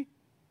ministry?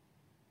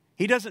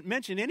 He doesn't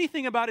mention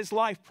anything about his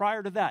life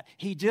prior to that.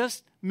 He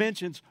just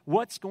mentions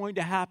what's going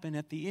to happen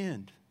at the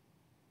end.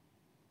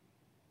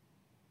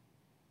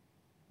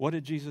 What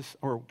did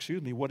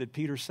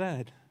Peter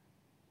said?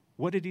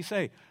 What did he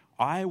say?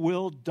 I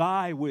will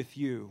die with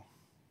you.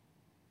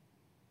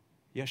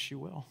 Yes, you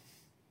will.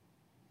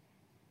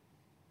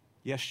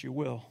 Yes, you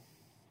will.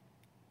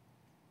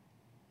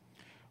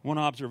 One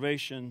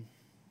observation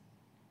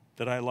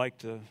that I like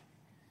to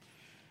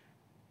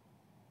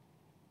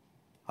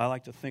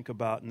think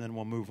about, and then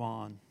we'll move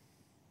on.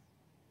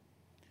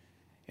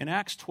 In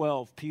Acts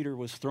 12, Peter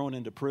was thrown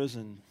into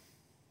prison,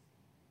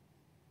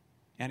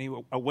 and he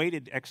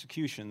awaited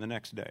execution the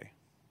next day.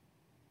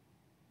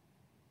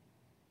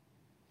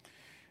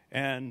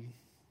 And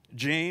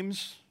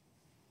James,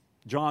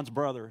 John's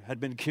brother, had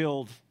been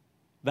killed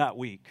that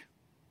week.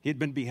 He had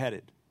been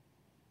beheaded.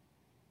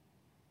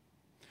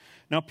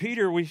 Now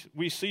Peter,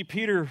 we see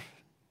Peter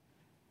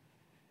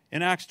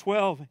in Acts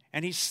 12,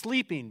 and he's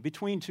sleeping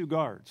between two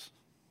guards.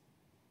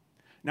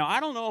 Now I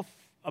don't know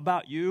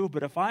about you,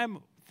 but if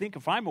I'm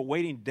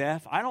awaiting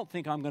death, I don't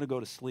think I'm going to go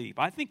to sleep.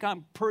 I think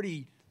I'm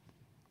pretty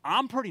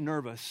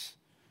nervous.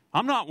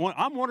 I'm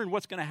wondering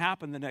what's going to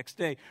happen the next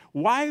day.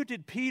 Why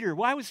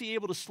was he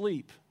able to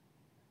sleep?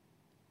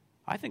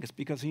 I think it's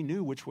because he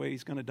knew which way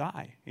he's going to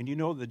die. And you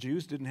know the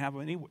Jews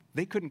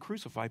they couldn't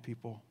crucify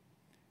people.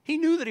 He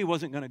knew that he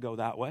wasn't going to go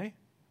that way.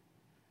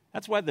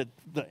 That's why the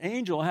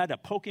angel had to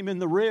poke him in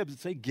the ribs and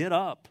say, get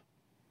up.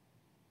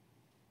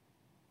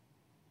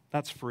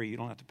 That's free. You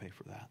don't have to pay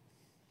for that.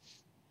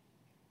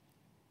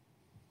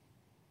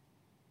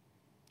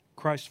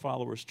 Christ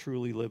followers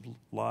truly live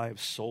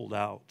lives sold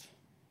out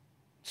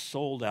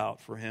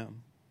for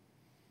him.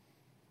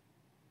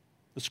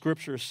 The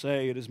scriptures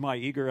say, it is my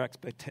eager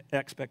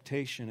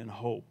expectation and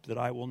hope that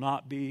I will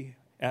not be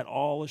at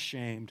all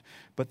ashamed,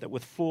 but that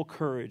with full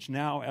courage,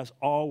 now as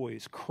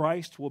always,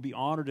 Christ will be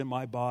honored in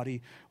my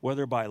body,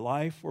 whether by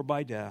life or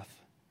by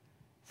death.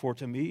 For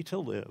to me to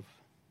live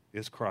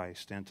is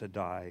Christ, and to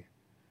die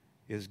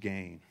is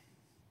gain.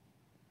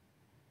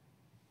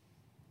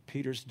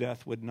 Peter's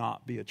death would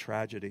not be a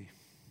tragedy,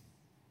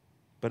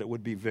 but it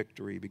would be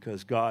victory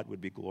because God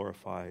would be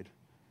glorified.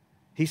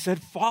 He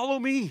said, "Follow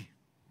me,"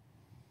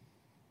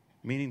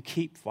 meaning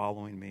keep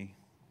following me.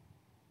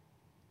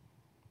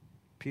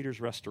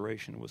 Peter's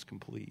restoration was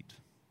complete.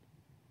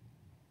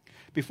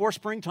 Before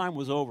springtime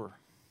was over,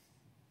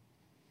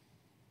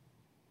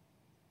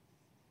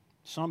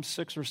 some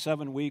 6 or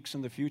 7 weeks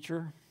in the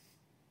future,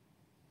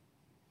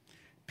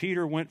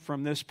 Peter went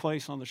from this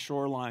place on the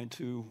shoreline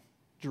to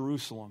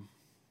Jerusalem,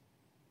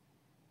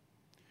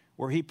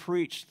 where he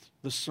preached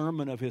the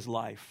sermon of his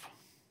life.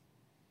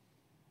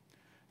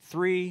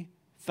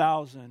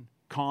 3,000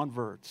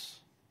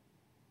 converts.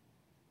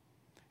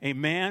 A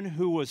man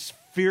who was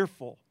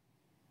fearful,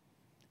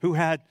 who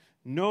had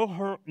no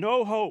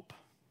hope,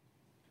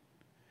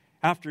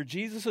 after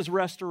Jesus'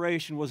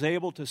 restoration was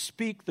able to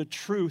speak the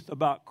truth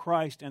about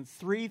Christ, and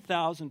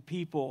 3,000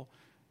 people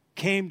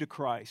came to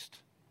Christ.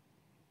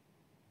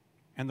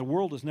 And the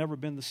world has never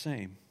been the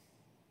same.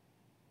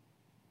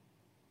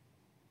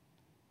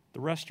 The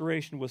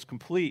restoration was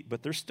complete,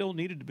 but he still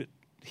needed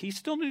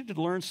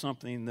to learn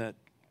something that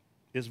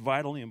is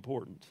vitally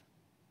important.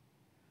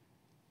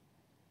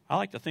 I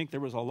like to think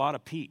there was a lot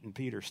of Pete in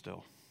Peter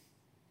still.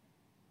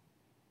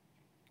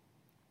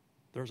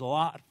 There's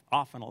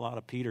often a lot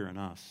of Peter in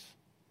us.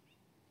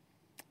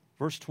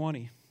 Verse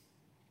 20.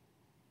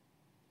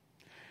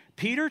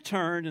 Peter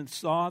turned and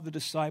saw the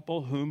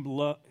disciple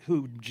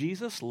whom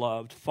Jesus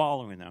loved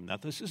following them. Now,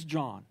 this is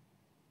John.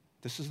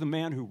 This is the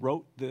man who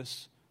wrote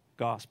this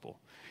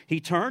gospel. He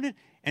turned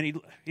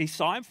and he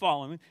saw him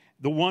following,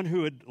 the one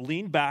who had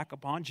leaned back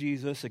upon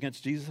Jesus,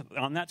 against Jesus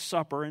on that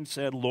supper, and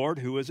said, "Lord,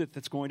 who is it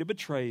that's going to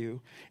betray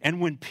you?" And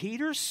when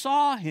Peter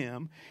saw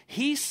him,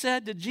 he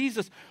said to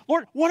Jesus,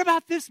 "Lord, what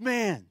about this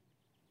man?"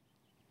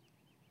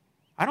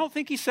 I don't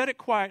think he said it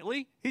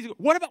quietly.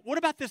 What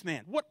about this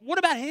man? What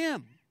about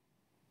him?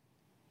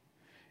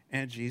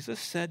 And Jesus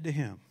said to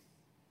him,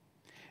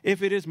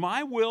 "If it is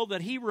my will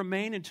that he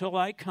remain until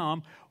I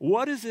come,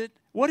 what is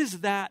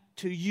that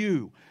to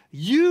you?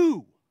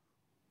 You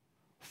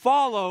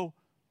follow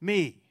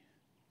me."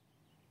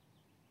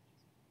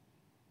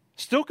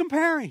 Still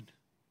comparing.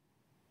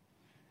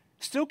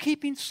 Still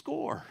keeping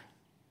score.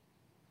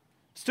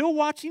 Still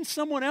watching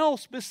someone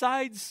else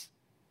besides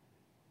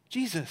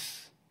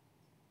Jesus.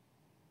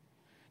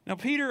 Now,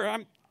 Peter,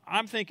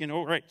 I'm thinking,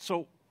 all right,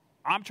 so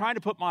I'm trying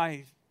to put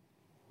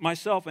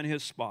myself in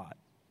his spot.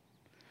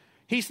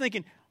 He's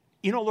thinking,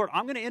 Lord,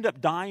 I'm going to end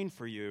up dying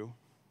for you.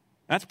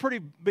 That's pretty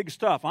big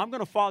stuff. I'm going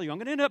to follow you. I'm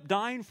going to end up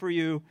dying for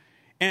you.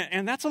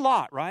 And that's a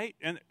lot, right?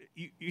 And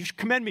you should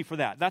commend me for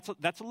that. That's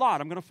a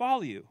lot. I'm going to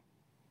follow you.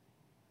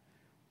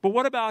 But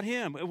what about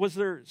him? Was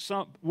there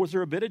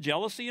a bit of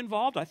jealousy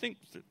involved? I think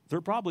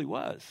there probably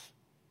was.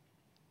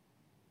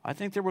 I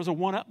think there was a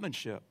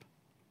one-upmanship.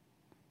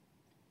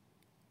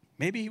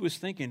 Maybe he was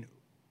thinking,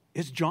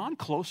 is John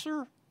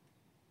closer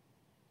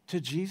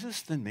to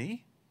Jesus than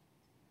me?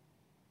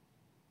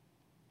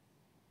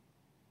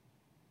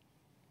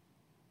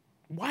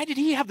 Why did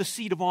he have the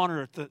seat of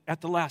honor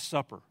at the Last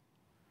Supper?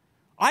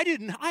 I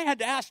didn't. I had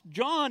to ask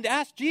John to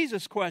ask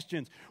Jesus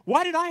questions.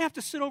 Why did I have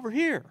to sit over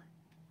here?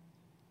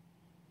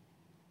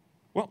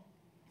 Well,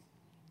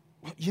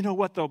 you know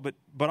what though? But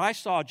I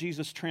saw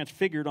Jesus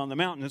transfigured on the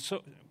mountain,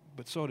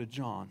 but so did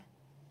John.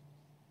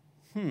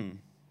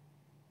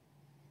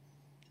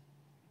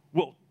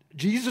 Well,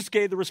 Jesus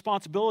gave the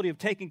responsibility of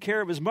taking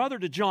care of his mother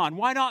to John.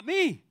 Why not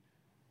me?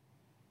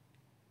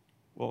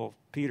 Well,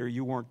 Peter,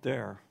 you weren't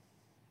there.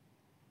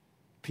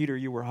 Peter,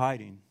 you were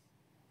hiding.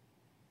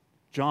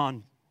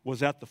 John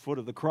was at the foot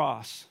of the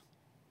cross.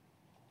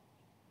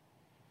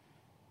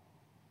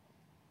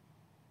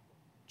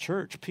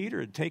 Church,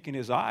 Peter had taken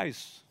his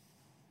eyes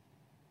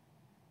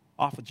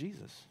off of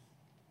Jesus.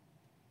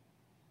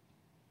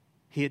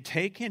 He had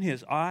taken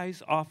his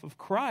eyes off of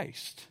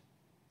Christ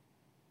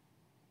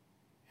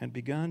and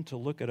begun to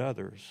look at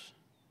others.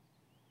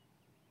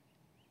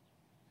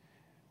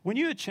 When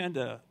you attend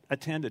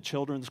a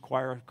children's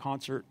choir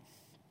concert,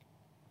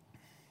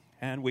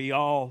 and we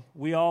all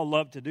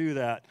love to do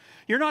that,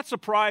 you're not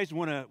surprised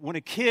when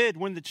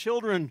the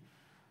children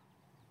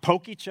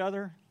poke each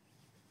other,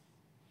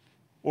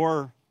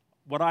 or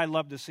what I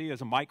love to see is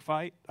a mic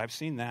fight. I've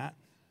seen that.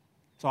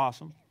 It's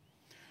awesome.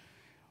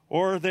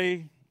 Or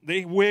they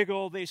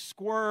wiggle, they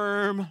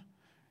squirm.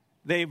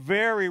 They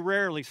very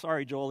rarely,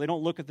 sorry, Joel, they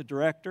don't look at the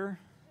director.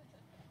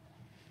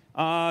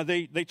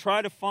 They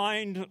try to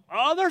find,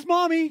 there's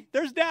mommy,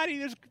 there's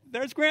daddy,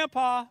 there's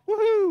grandpa,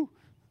 woohoo.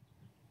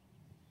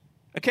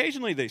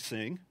 Occasionally they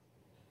sing,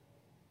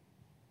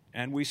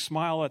 and we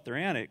smile at their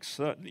antics.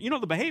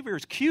 The behavior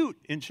is cute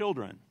in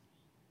children.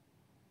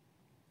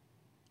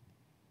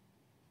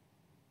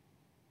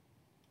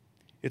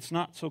 It's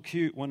not so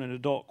cute when an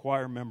adult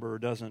choir member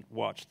doesn't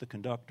watch the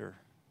conductor,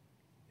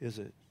 is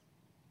it?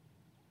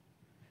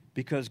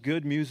 Because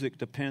good music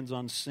depends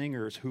on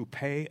singers who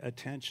pay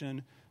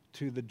attention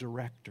to the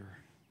director.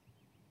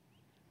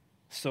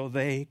 so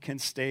they can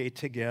stay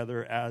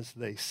together as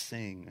they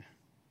sing.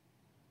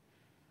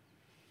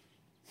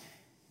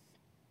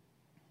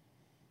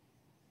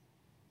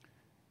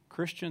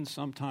 Christians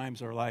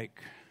sometimes are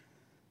like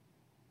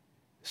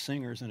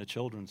singers in a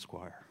children's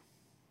choir.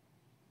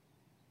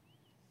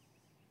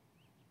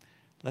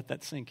 Let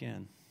that sink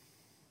in.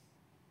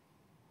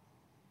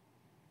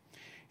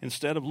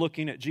 Instead of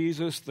looking at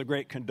Jesus, the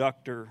great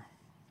conductor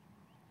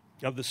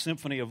of the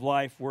symphony of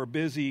life, we're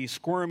busy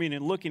squirming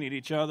and looking at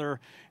each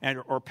other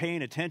or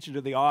paying attention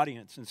to the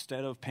audience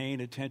instead of paying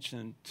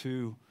attention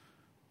to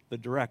the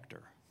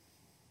director.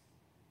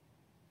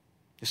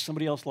 Is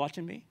somebody else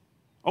watching me?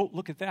 Oh,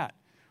 look at that.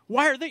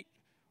 Why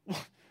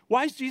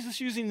is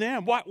Jesus using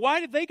them? Why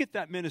did they get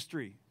that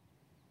ministry?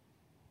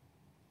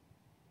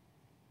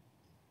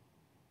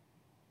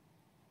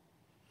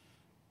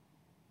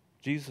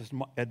 Jesus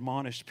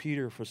admonished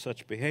Peter for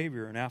such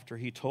behavior, and after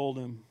he told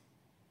him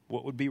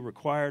what would be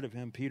required of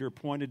him, Peter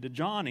pointed to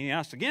John, and he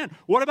asked again,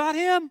 what about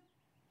him?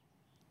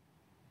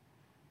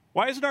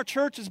 Why isn't our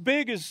church as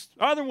big as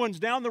other ones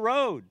down the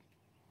road?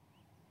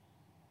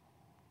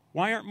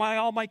 Why aren't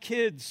all my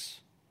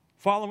kids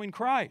following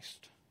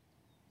Christ?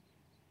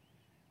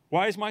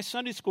 Why is my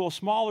Sunday school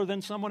smaller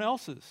than someone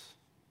else's?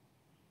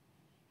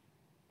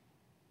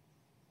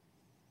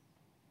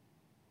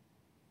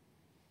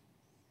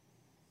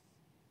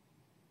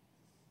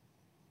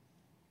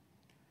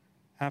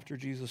 After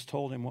Jesus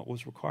told him what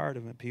was required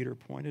of him, Peter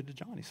pointed to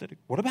John. He said,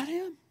 what about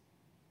him?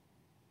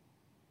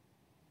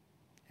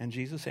 And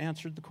Jesus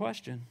answered the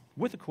question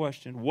with a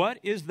question, what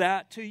is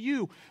that to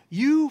you?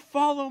 You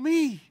follow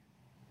me.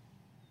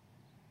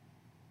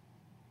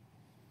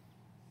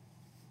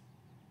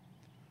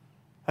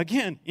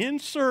 Again,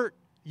 insert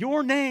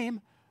your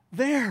name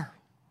there.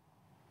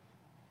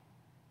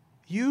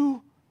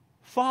 You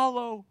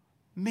follow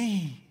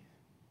me.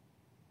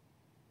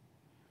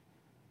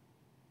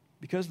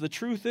 Because the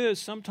truth is,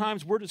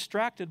 sometimes we're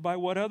distracted by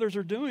what others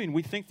are doing.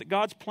 We think that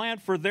God's plan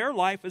for their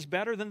life is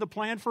better than the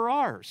plan for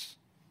ours.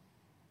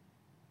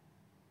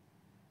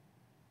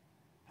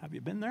 Have you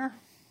been there?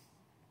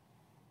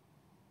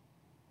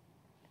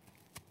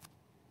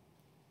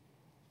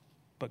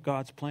 But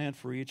God's plan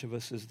for each of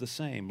us is the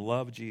same.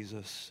 Love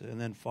Jesus and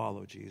then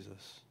follow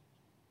Jesus.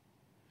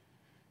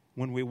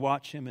 When we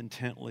watch him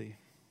intently,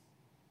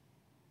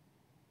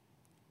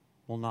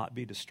 we'll not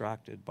be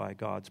distracted by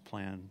God's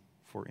plan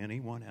for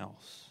anyone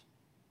else.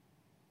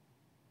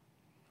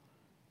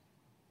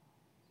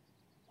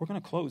 We're going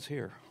to close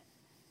here.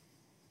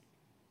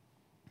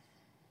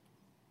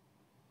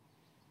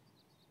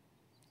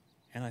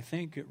 And I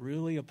think it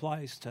really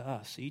applies to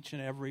us, each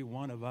and every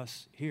one of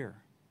us here.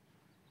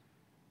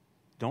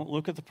 Don't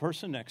look at the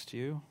person next to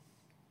you.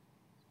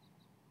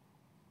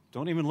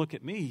 Don't even look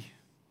at me.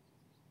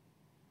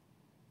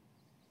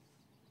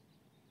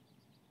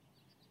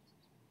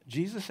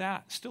 Jesus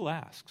still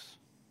asks,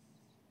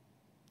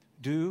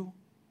 do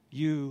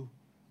you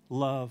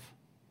love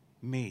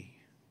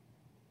me?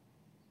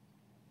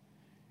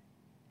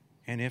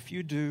 And if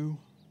you do,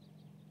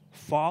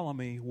 follow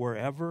me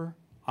wherever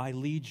I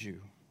lead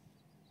you.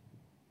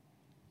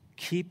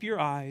 Keep your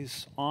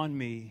eyes on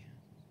me,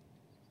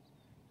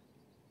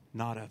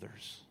 not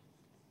others.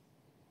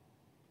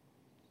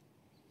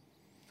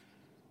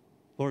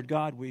 Lord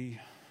God, we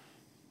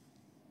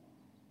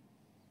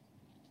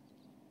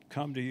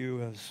come to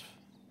you as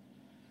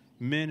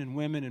men and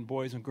women and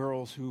boys and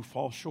girls who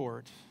fall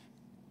short.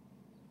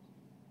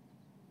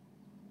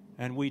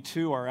 And we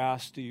too are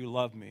asked, do you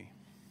love me?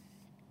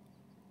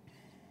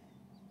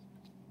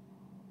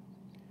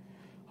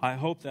 I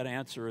hope that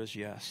answer is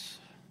yes.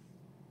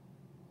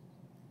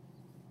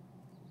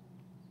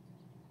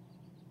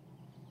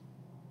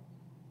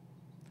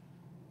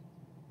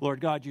 Lord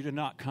God, you did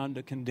not come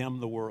to condemn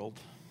the world,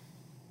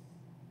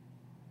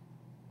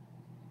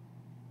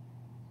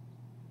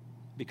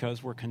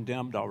 because we're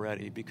condemned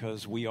already,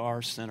 because we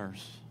are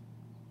sinners.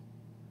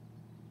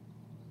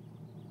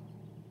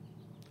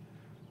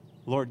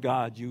 Lord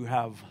God, you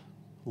have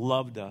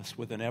loved us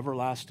with an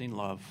everlasting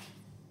love.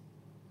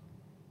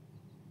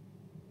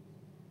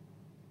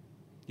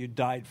 You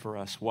died for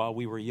us while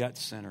we were yet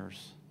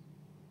sinners.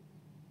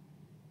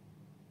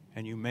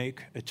 And you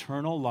make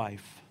eternal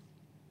life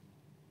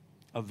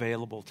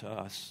available to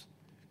us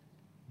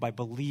by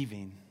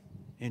believing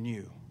in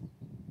you,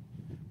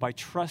 by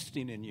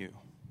trusting in you.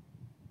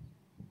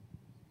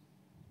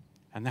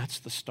 And that's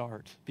the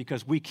start,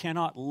 because we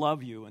cannot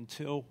love you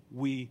until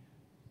we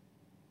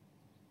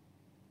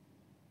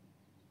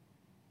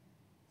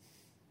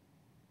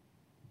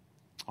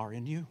are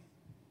in you.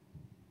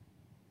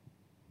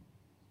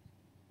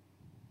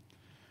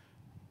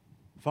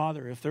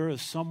 Father, if there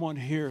is someone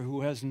here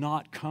who has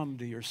not come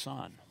to your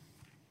Son,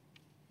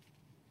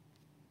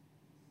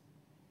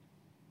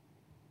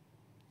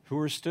 who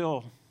are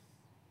still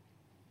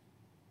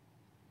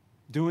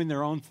doing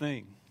their own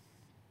thing,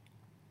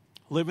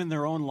 living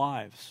their own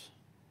lives,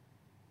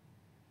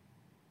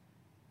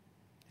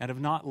 and have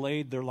not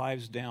laid their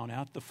lives down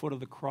at the foot of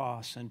the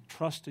cross and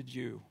trusted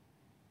you,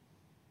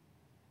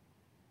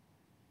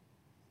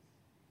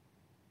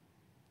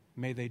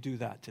 May they do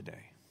that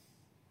today.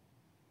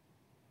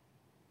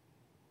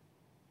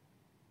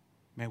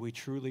 May we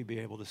truly be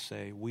able to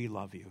say, we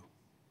love you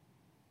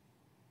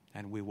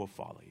and we will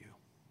follow you.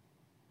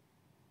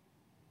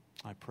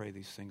 I pray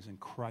these things in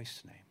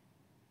Christ's name.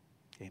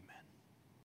 Amen.